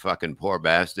him, you fucking poor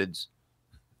bastards.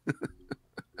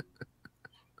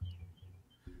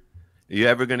 You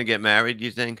ever going to get married,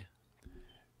 you think?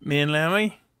 Me and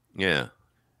Lemmy? Yeah.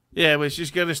 Yeah, but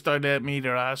she's got to start at me to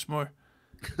ask more.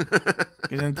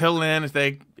 Because until then, it's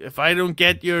like, if I don't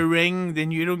get your ring,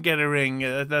 then you don't get a ring.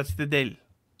 That's the deal.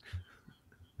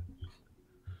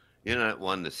 You're not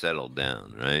one to settle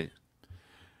down, right?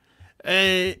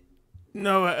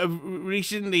 No,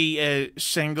 recently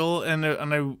single and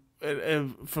I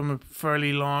from a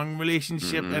fairly long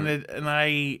relationship, and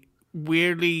I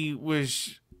weirdly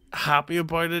was happy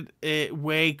about it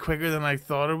way quicker than I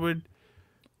thought I would.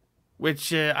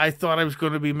 Which I thought I was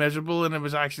going to be miserable, and it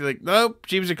was actually like, nope,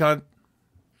 she was a cunt.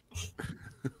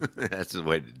 That's the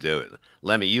way to do it.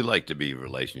 Lemmy, you like to be in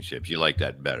relationships. You like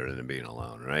that better than being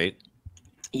alone, right?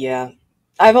 Yeah.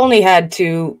 I've only had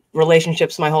 2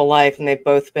 relationships my whole life, and they've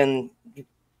both been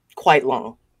quite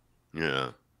long.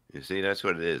 Yeah. You see, that's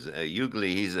what it is.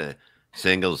 Ugly, he's a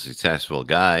single, successful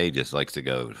guy. He just likes to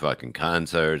go to fucking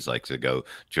concerts, likes to go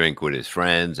drink with his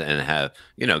friends and have,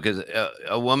 because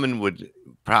a woman would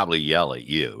probably yell at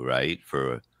you, right?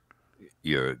 For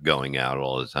you're going out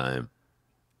all the time.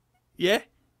 Yeah.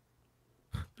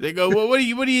 They go, well, what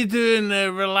are you doing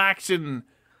relaxing,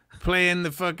 playing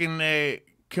the fucking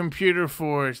computer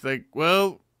for us? Like,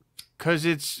 well, because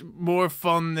it's more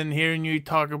fun than hearing you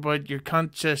talk about your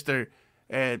cunt sister.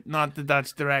 Not that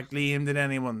that's directly aimed at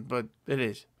anyone, but it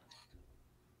is.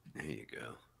 There you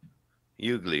go.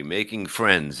 Ugly, making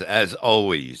friends, as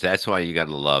always. That's why you got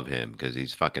to love him, because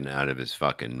he's fucking out of his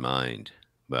fucking mind.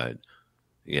 But,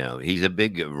 he's a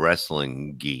big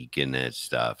wrestling geek in that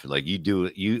stuff. Like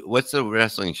what's the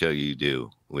wrestling show you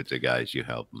do with the guys you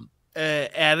help them?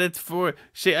 Edit for.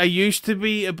 See, I used to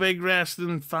be a big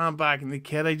wrestling fan back in the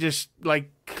kid. I just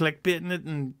like clickbaiting it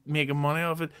and making money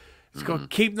off it. It's called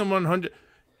Keep Them 100.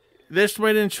 This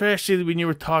might interest you when you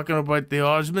were talking about the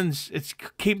Osmonds. It's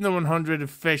Keep Them 100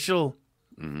 official.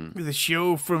 The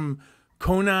show from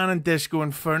Conan and Disco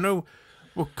Inferno.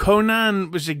 Well, Conan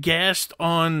was a guest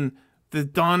on the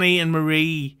Donnie and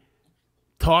Marie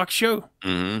talk show.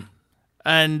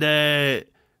 And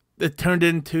it turned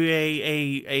into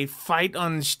a fight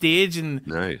on stage, and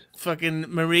nice. Fucking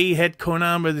Marie hit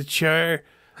Conan with a chair,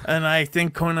 and I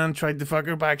think Conan tried to fuck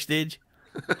her backstage.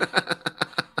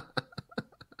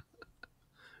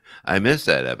 I missed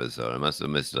that episode. I must have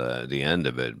missed the end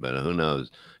of it, but who knows?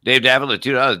 Dave Davila,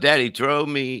 $2. Daddy, throw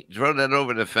that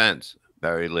over the fence.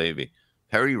 Perry Levy.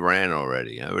 Perry ran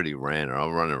already. I already ran her.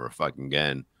 I'll run her fucking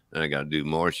again. Then I got to do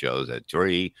more shows at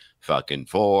 3, fucking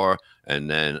 4, and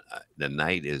then the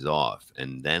night is off.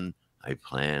 And then I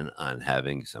plan on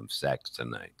having some sex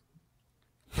tonight.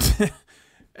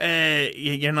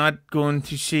 You're not going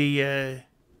to see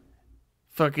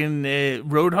fucking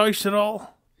Roadhouse at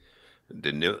all?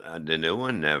 The new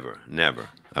one, never.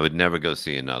 I would never go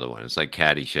see another one. It's like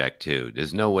Caddyshack 2.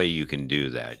 There's no way you can do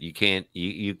that. You can't.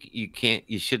 You can't.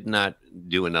 You should not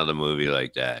do another movie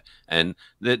like that. And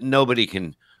that nobody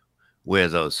can wear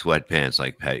those sweatpants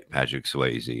like Patrick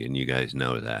Swayze, and you guys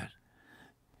know that.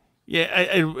 Yeah,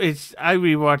 I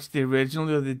rewatched the original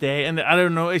the other day, and I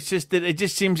don't know. It's just that it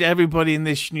just seems everybody in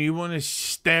this new one is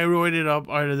steroided up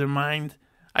out of their mind.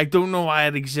 I don't know why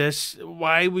it exists.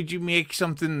 Why would you make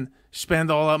something, spend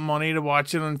all that money to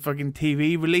watch it on fucking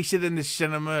TV, release it in the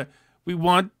cinema?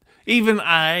 Even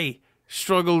I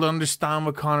struggle to understand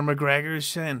what Conor McGregor is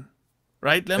saying.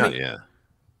 Right, Lemmy? Oh, yeah.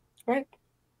 Right.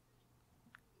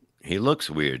 He looks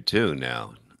weird too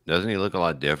now. Doesn't he look a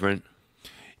lot different?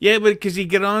 Yeah, but because he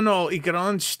got on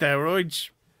steroids,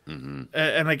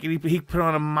 and like he put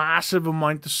on a massive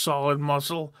amount of solid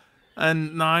muscle,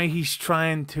 and now he's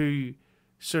trying to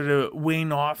sort of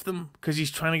wean off them because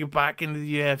he's trying to get back into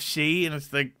the UFC, and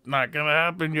it's like not gonna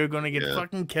happen. You're gonna get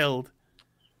fucking killed.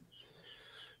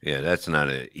 Yeah, that's not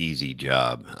an easy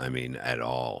job. I mean, at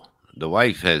all. The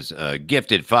wife has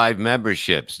gifted 5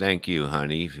 memberships. Thank you,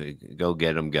 honey. Go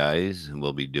get them, guys.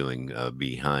 We'll be doing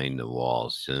Behind the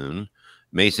Walls soon.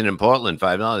 Mason in Portland,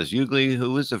 $5. Ugly,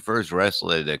 who was the first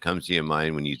wrestler that comes to your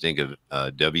mind when you think of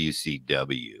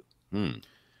WCW?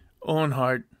 Owen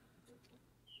Hart.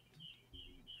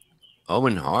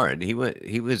 Owen Hart. He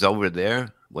was over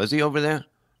there. Was he over there?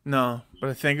 No, but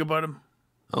I think about him.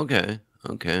 Okay.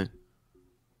 Okay.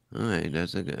 All right.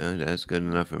 That's good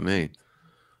enough for me.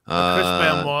 Chris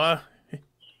Benoit.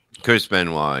 Chris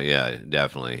Benoit, yeah,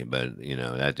 definitely. But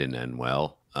that didn't end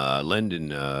well. Lyndon,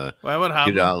 Why would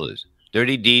happen? $2.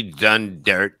 Dirty deeds done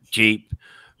dirt cheap.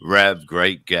 Rev,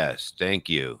 great guest. Thank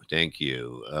you.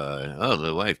 Oh,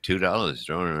 the wife, $2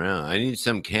 thrown around. I need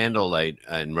some candlelight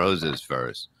and roses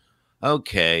first.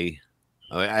 Okay.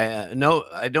 No,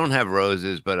 I don't have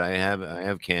roses, but I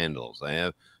have candles.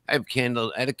 I have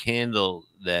candles. I had a candle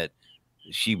that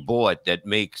she bought that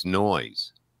makes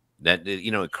noise. That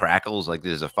it crackles like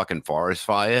there's a fucking forest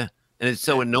fire, and it's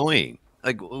so annoying.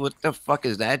 Like, what the fuck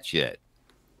is that shit?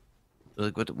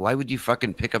 Like, why would you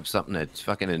fucking pick up something that's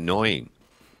fucking annoying?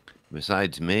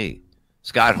 Besides me,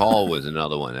 Scott Hall was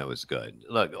another one that was good.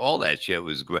 Look, all that shit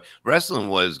was great. Wrestling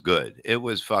was good. It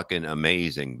was fucking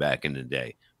amazing back in the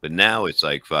day. But now it's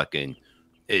like fucking,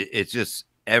 it's just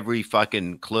every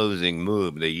fucking closing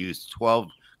move. They use 12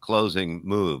 closing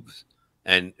moves,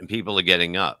 and people are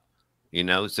getting up.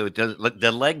 So it doesn't.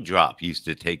 The leg drop used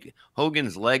to take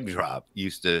Hogan's leg drop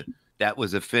that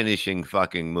was a finishing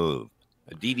fucking move.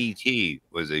 A DDT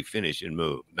was a finishing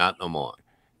move, not no more.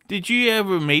 Did you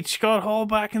ever meet Scott Hall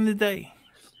back in the day?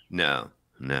 No.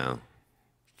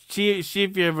 See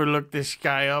if you ever looked this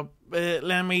guy up,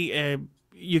 Lemmy.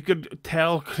 You could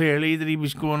tell clearly that he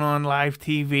was going on live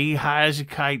TV, high as a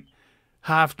kite,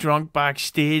 half drunk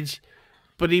backstage,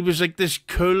 but he was like this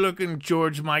cool-looking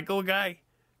George Michael guy.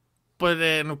 But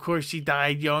and of course he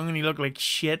died young and he looked like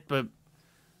shit. But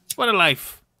what a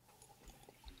life!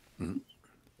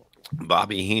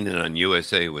 Bobby Heenan on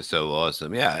USA was so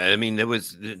awesome. Yeah, I mean,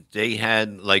 they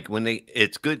had like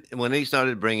it's good when they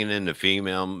started bringing in the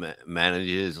female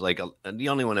managers. Like the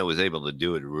only one that was able to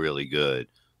do it really good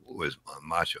was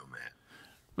Macho Man.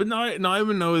 But now I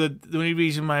would know that the only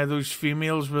reason why those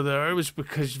females were there was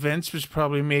because Vince was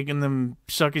probably making them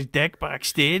suck his dick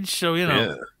backstage. So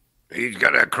yeah. He's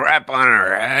got a crap on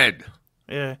her head.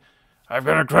 Yeah, I've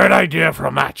got a great idea for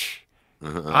a match.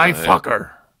 I fuck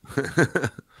her.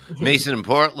 Mason in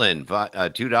Portland,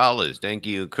 $2. Thank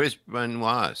you. Chris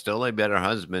Benoit, still a better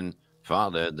husband,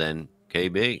 father than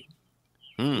KB.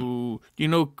 Ooh, do you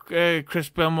know Chris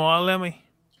Benoit, Lemmy?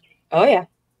 Oh, yeah.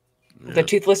 The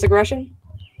toothless aggression?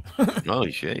 Oh,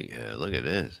 shit. Yeah, look at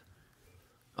this.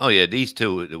 Oh, yeah, these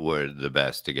two were the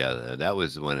best together. That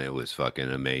was when it was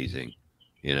fucking amazing.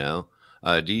 Do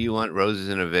you want roses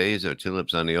in a vase or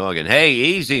tulips on the organ? Hey,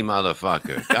 easy,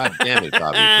 motherfucker. God damn it,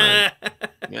 Bobby Friend.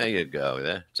 There you go.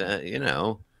 That's, got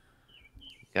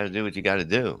to do what you got to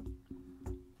do.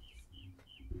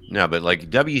 No, but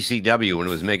like WCW, when it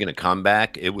was making a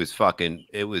comeback, it was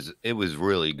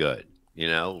really good.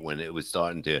 When it was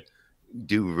starting to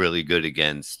do really good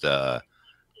against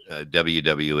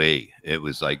WWE. It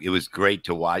was great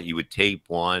to watch. You would tape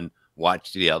one,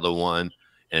 watch the other one.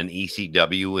 And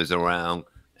ECW was around,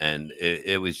 and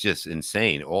it was just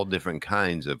insane. All different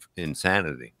kinds of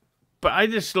insanity. But I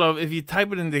just love, if you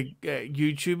type it into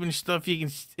YouTube and stuff,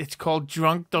 it's called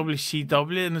Drunk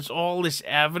WCW, and it's all this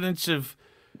evidence of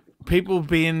people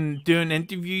doing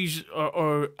interviews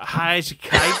or high as a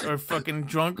kite or fucking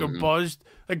drunk or buzzed.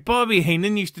 Like Bobby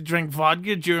Heenan used to drink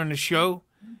vodka during the show.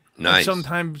 Nice. And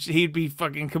sometimes he'd be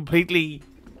fucking completely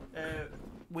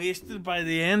wasted by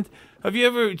the end. Do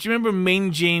you remember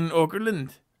Mean Gene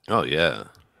Okerlund? Oh, yeah.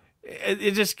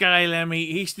 It's this guy, Lemmy.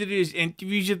 He used to do his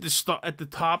interviews at the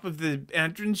top of the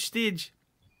entrance stage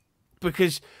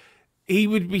because he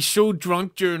would be so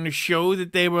drunk during the show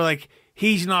that they were like,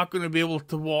 he's not going to be able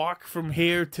to walk from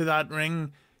here to that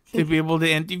ring to be able to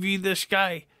interview this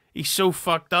guy. He's so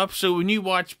fucked up. So when you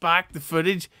watch back the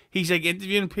footage, he's like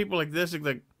interviewing people like this,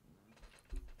 like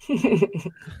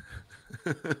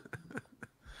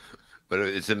But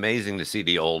it's amazing to see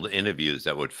the old interviews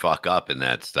that would fuck up in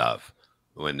that stuff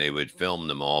when they would film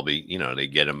them all. They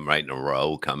get them right in a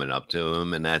row coming up to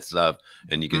him and that stuff,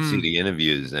 and you can see the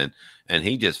interviews, and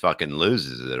he just fucking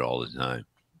loses it all the time.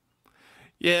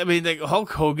 Yeah, I mean, like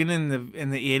Hulk Hogan in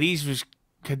the 80s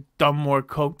had done more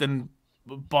coke than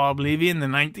Bob Levy in the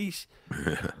 90s.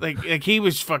 like he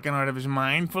was fucking out of his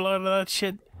mind for a lot of that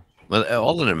shit. Well,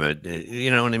 all of them are,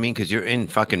 you know what I mean? Because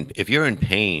if you're in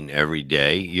pain every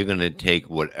day, you're going to take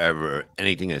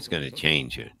anything that's going to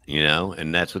change it,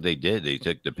 And that's what they did. They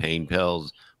took the pain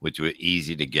pills, which were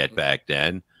easy to get back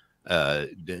then.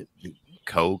 The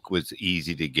coke was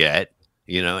easy to get,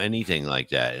 anything like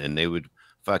that. And they would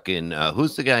fucking,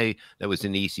 who's the guy that was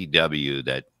in ECW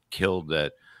that killed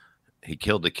he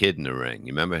killed the kid in the ring?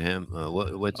 You remember him?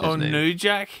 What's his name? New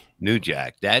Jack? New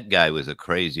Jack, that guy was a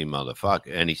crazy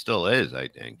motherfucker, and he still is, I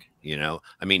think. You know,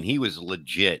 I mean, he was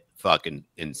legit fucking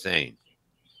insane.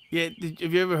 Yeah,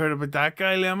 have you ever heard about that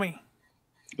guy, Lemmy?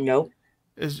 Nope.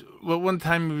 One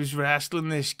time he was wrestling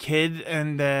this kid,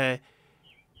 and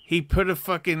he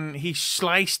he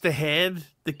sliced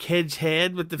the kid's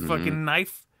head with the fucking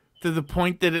knife to the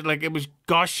point that it was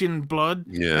gushing blood,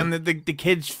 and the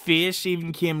kid's face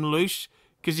even came loose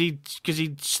because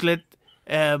he'd slit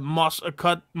a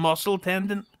cut muscle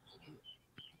tendon.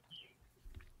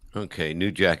 Okay,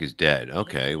 New Jack is dead.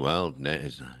 Okay, well,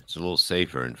 it's a little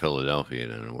safer in Philadelphia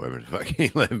than wherever the fuck he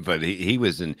lived. But he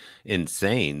was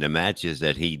insane. The matches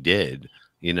that he did,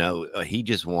 you know, he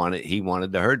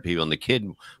wanted to hurt people, and the kid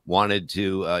wanted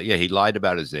to. He lied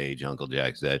about his age. Uncle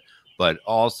Jack said, but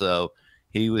also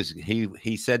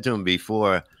he said to him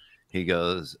before, he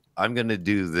goes, "I'm going to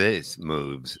do this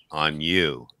moves on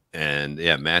you." And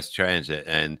mass transit,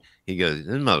 and he goes,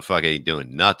 "This motherfucker ain't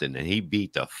doing nothing," and he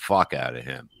beat the fuck out of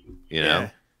him. You know,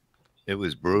 it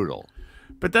was brutal.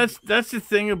 But that's the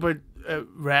thing about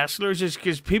wrestlers, is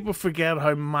because people forget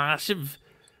how massive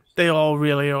they all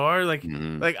really are.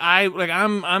 I'm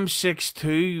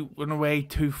 6'2" when I weigh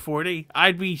 240.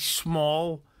 I'd be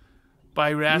small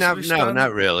by wrestler standards.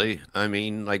 Not really. I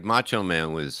mean, like Macho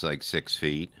Man was like 6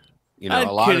 feet. You know, I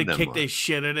a lot of them kicked the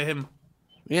shit out of him.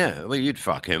 Yeah, well, you'd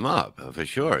fuck him up for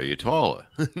sure. You're taller.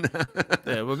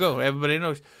 There we go. Everybody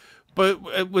knows.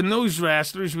 But when those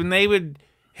wrestlers, when they would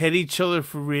hit each other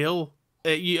for real,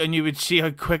 you would see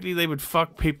how quickly they would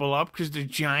fuck people up because they're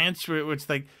giants. Where it's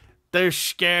like they're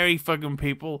scary fucking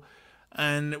people,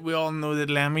 and we all know that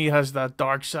Lemmy has that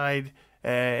dark side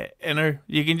in her.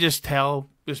 You can just tell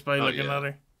just by looking at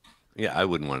her. Yeah, I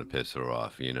wouldn't want to piss her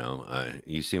off. You know,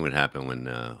 you seen what happened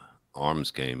when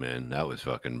Arms came in? That was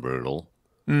fucking brutal.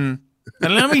 And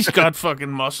Lemmy's got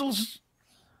fucking muscles.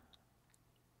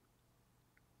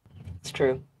 It's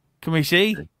true. Can we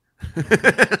see?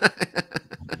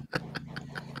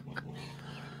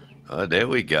 Oh, there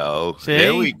we go. See?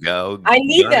 There we go. I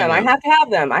need them. I have to have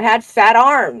them. I had fat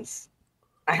arms.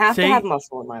 I have to have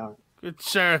muscle in my arm. Good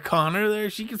Sarah Connor there.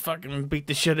 She could fucking beat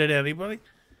the shit out of anybody.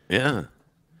 Yeah.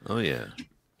 Oh, yeah.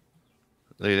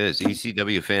 Look at this.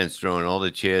 ECW fans throwing all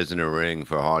the chairs in the ring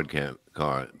for hardcore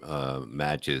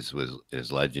matches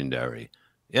is legendary.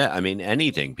 Yeah, I mean,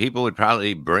 anything. People would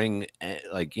probably bring,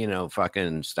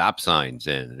 fucking stop signs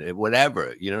in,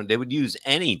 whatever. You know, they would use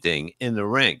anything in the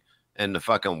ring. And the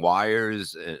fucking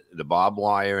wires, the barbed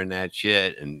wire and that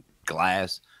shit, and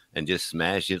glass, and just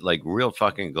smash it like real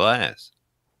fucking glass.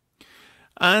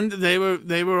 And they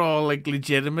were all like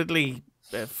legitimately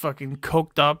fucking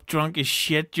coked up, drunk as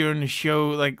shit during the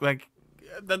show.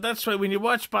 That's why when you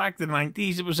watch back the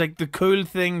 90s, it was like the cool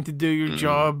thing to do your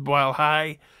job while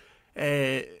high,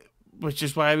 which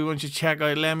is why everyone should check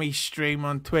out Lemmy's stream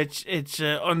on Twitch. It's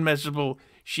unmissable.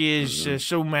 She is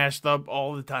so messed up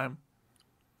all the time.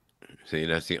 See,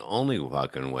 that's the only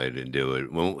fucking way to do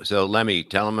it. So, Lemmy,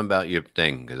 tell them about your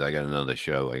thing, because I got another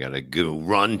show I got to go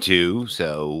run to,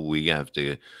 so we have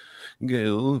to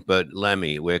go. But,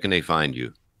 Lemmy, where can they find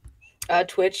you?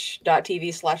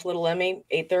 Twitch.tv/Little Lemmy,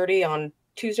 8:30 on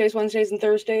Tuesdays, Wednesdays, and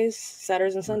Thursdays,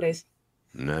 Saturdays, and Sundays.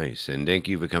 Nice. And thank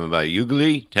you for coming by.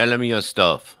 Ugly, tell them your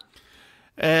stuff.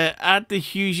 At the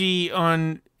Hughie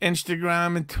on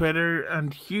Instagram and Twitter,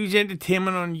 and Hughes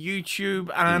Entertainment on YouTube,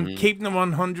 and Keeping the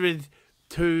 100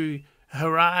 to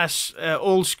harass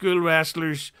old school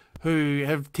wrestlers who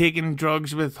have taken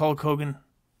drugs with Hulk Hogan.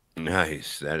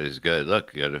 Nice. That is good.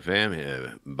 Look, got a fam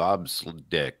here. Bob's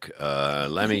Dick.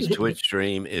 Lemmy's Twitch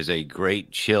stream is a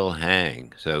great chill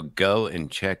hang. So go and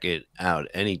check it out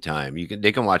anytime.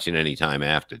 They can watch it anytime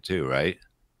after too, right?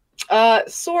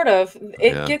 Sort of.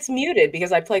 It gets muted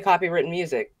because I play copywritten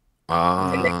music.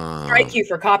 And they strike you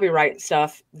for copyright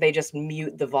stuff. They just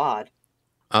mute the VOD.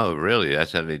 Oh, really?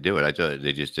 That's how they do it. I thought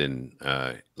they just didn't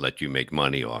let you make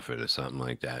money off it or something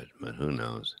like that. But who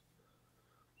knows?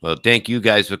 Well, thank you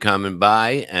guys for coming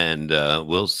by, and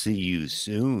we'll see you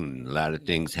soon. A lot of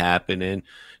things happening.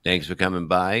 Thanks for coming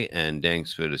by, and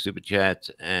thanks for the super chats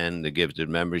and the gifted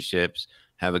memberships.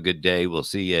 Have a good day. We'll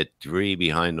see you at 3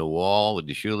 Behind the Wall with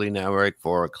the Shuli Network,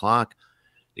 4 o'clock,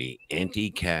 the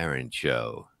Auntie Karen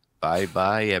Show.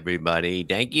 Bye-bye, everybody.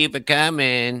 Thank you for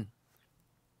coming.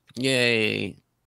 Yay.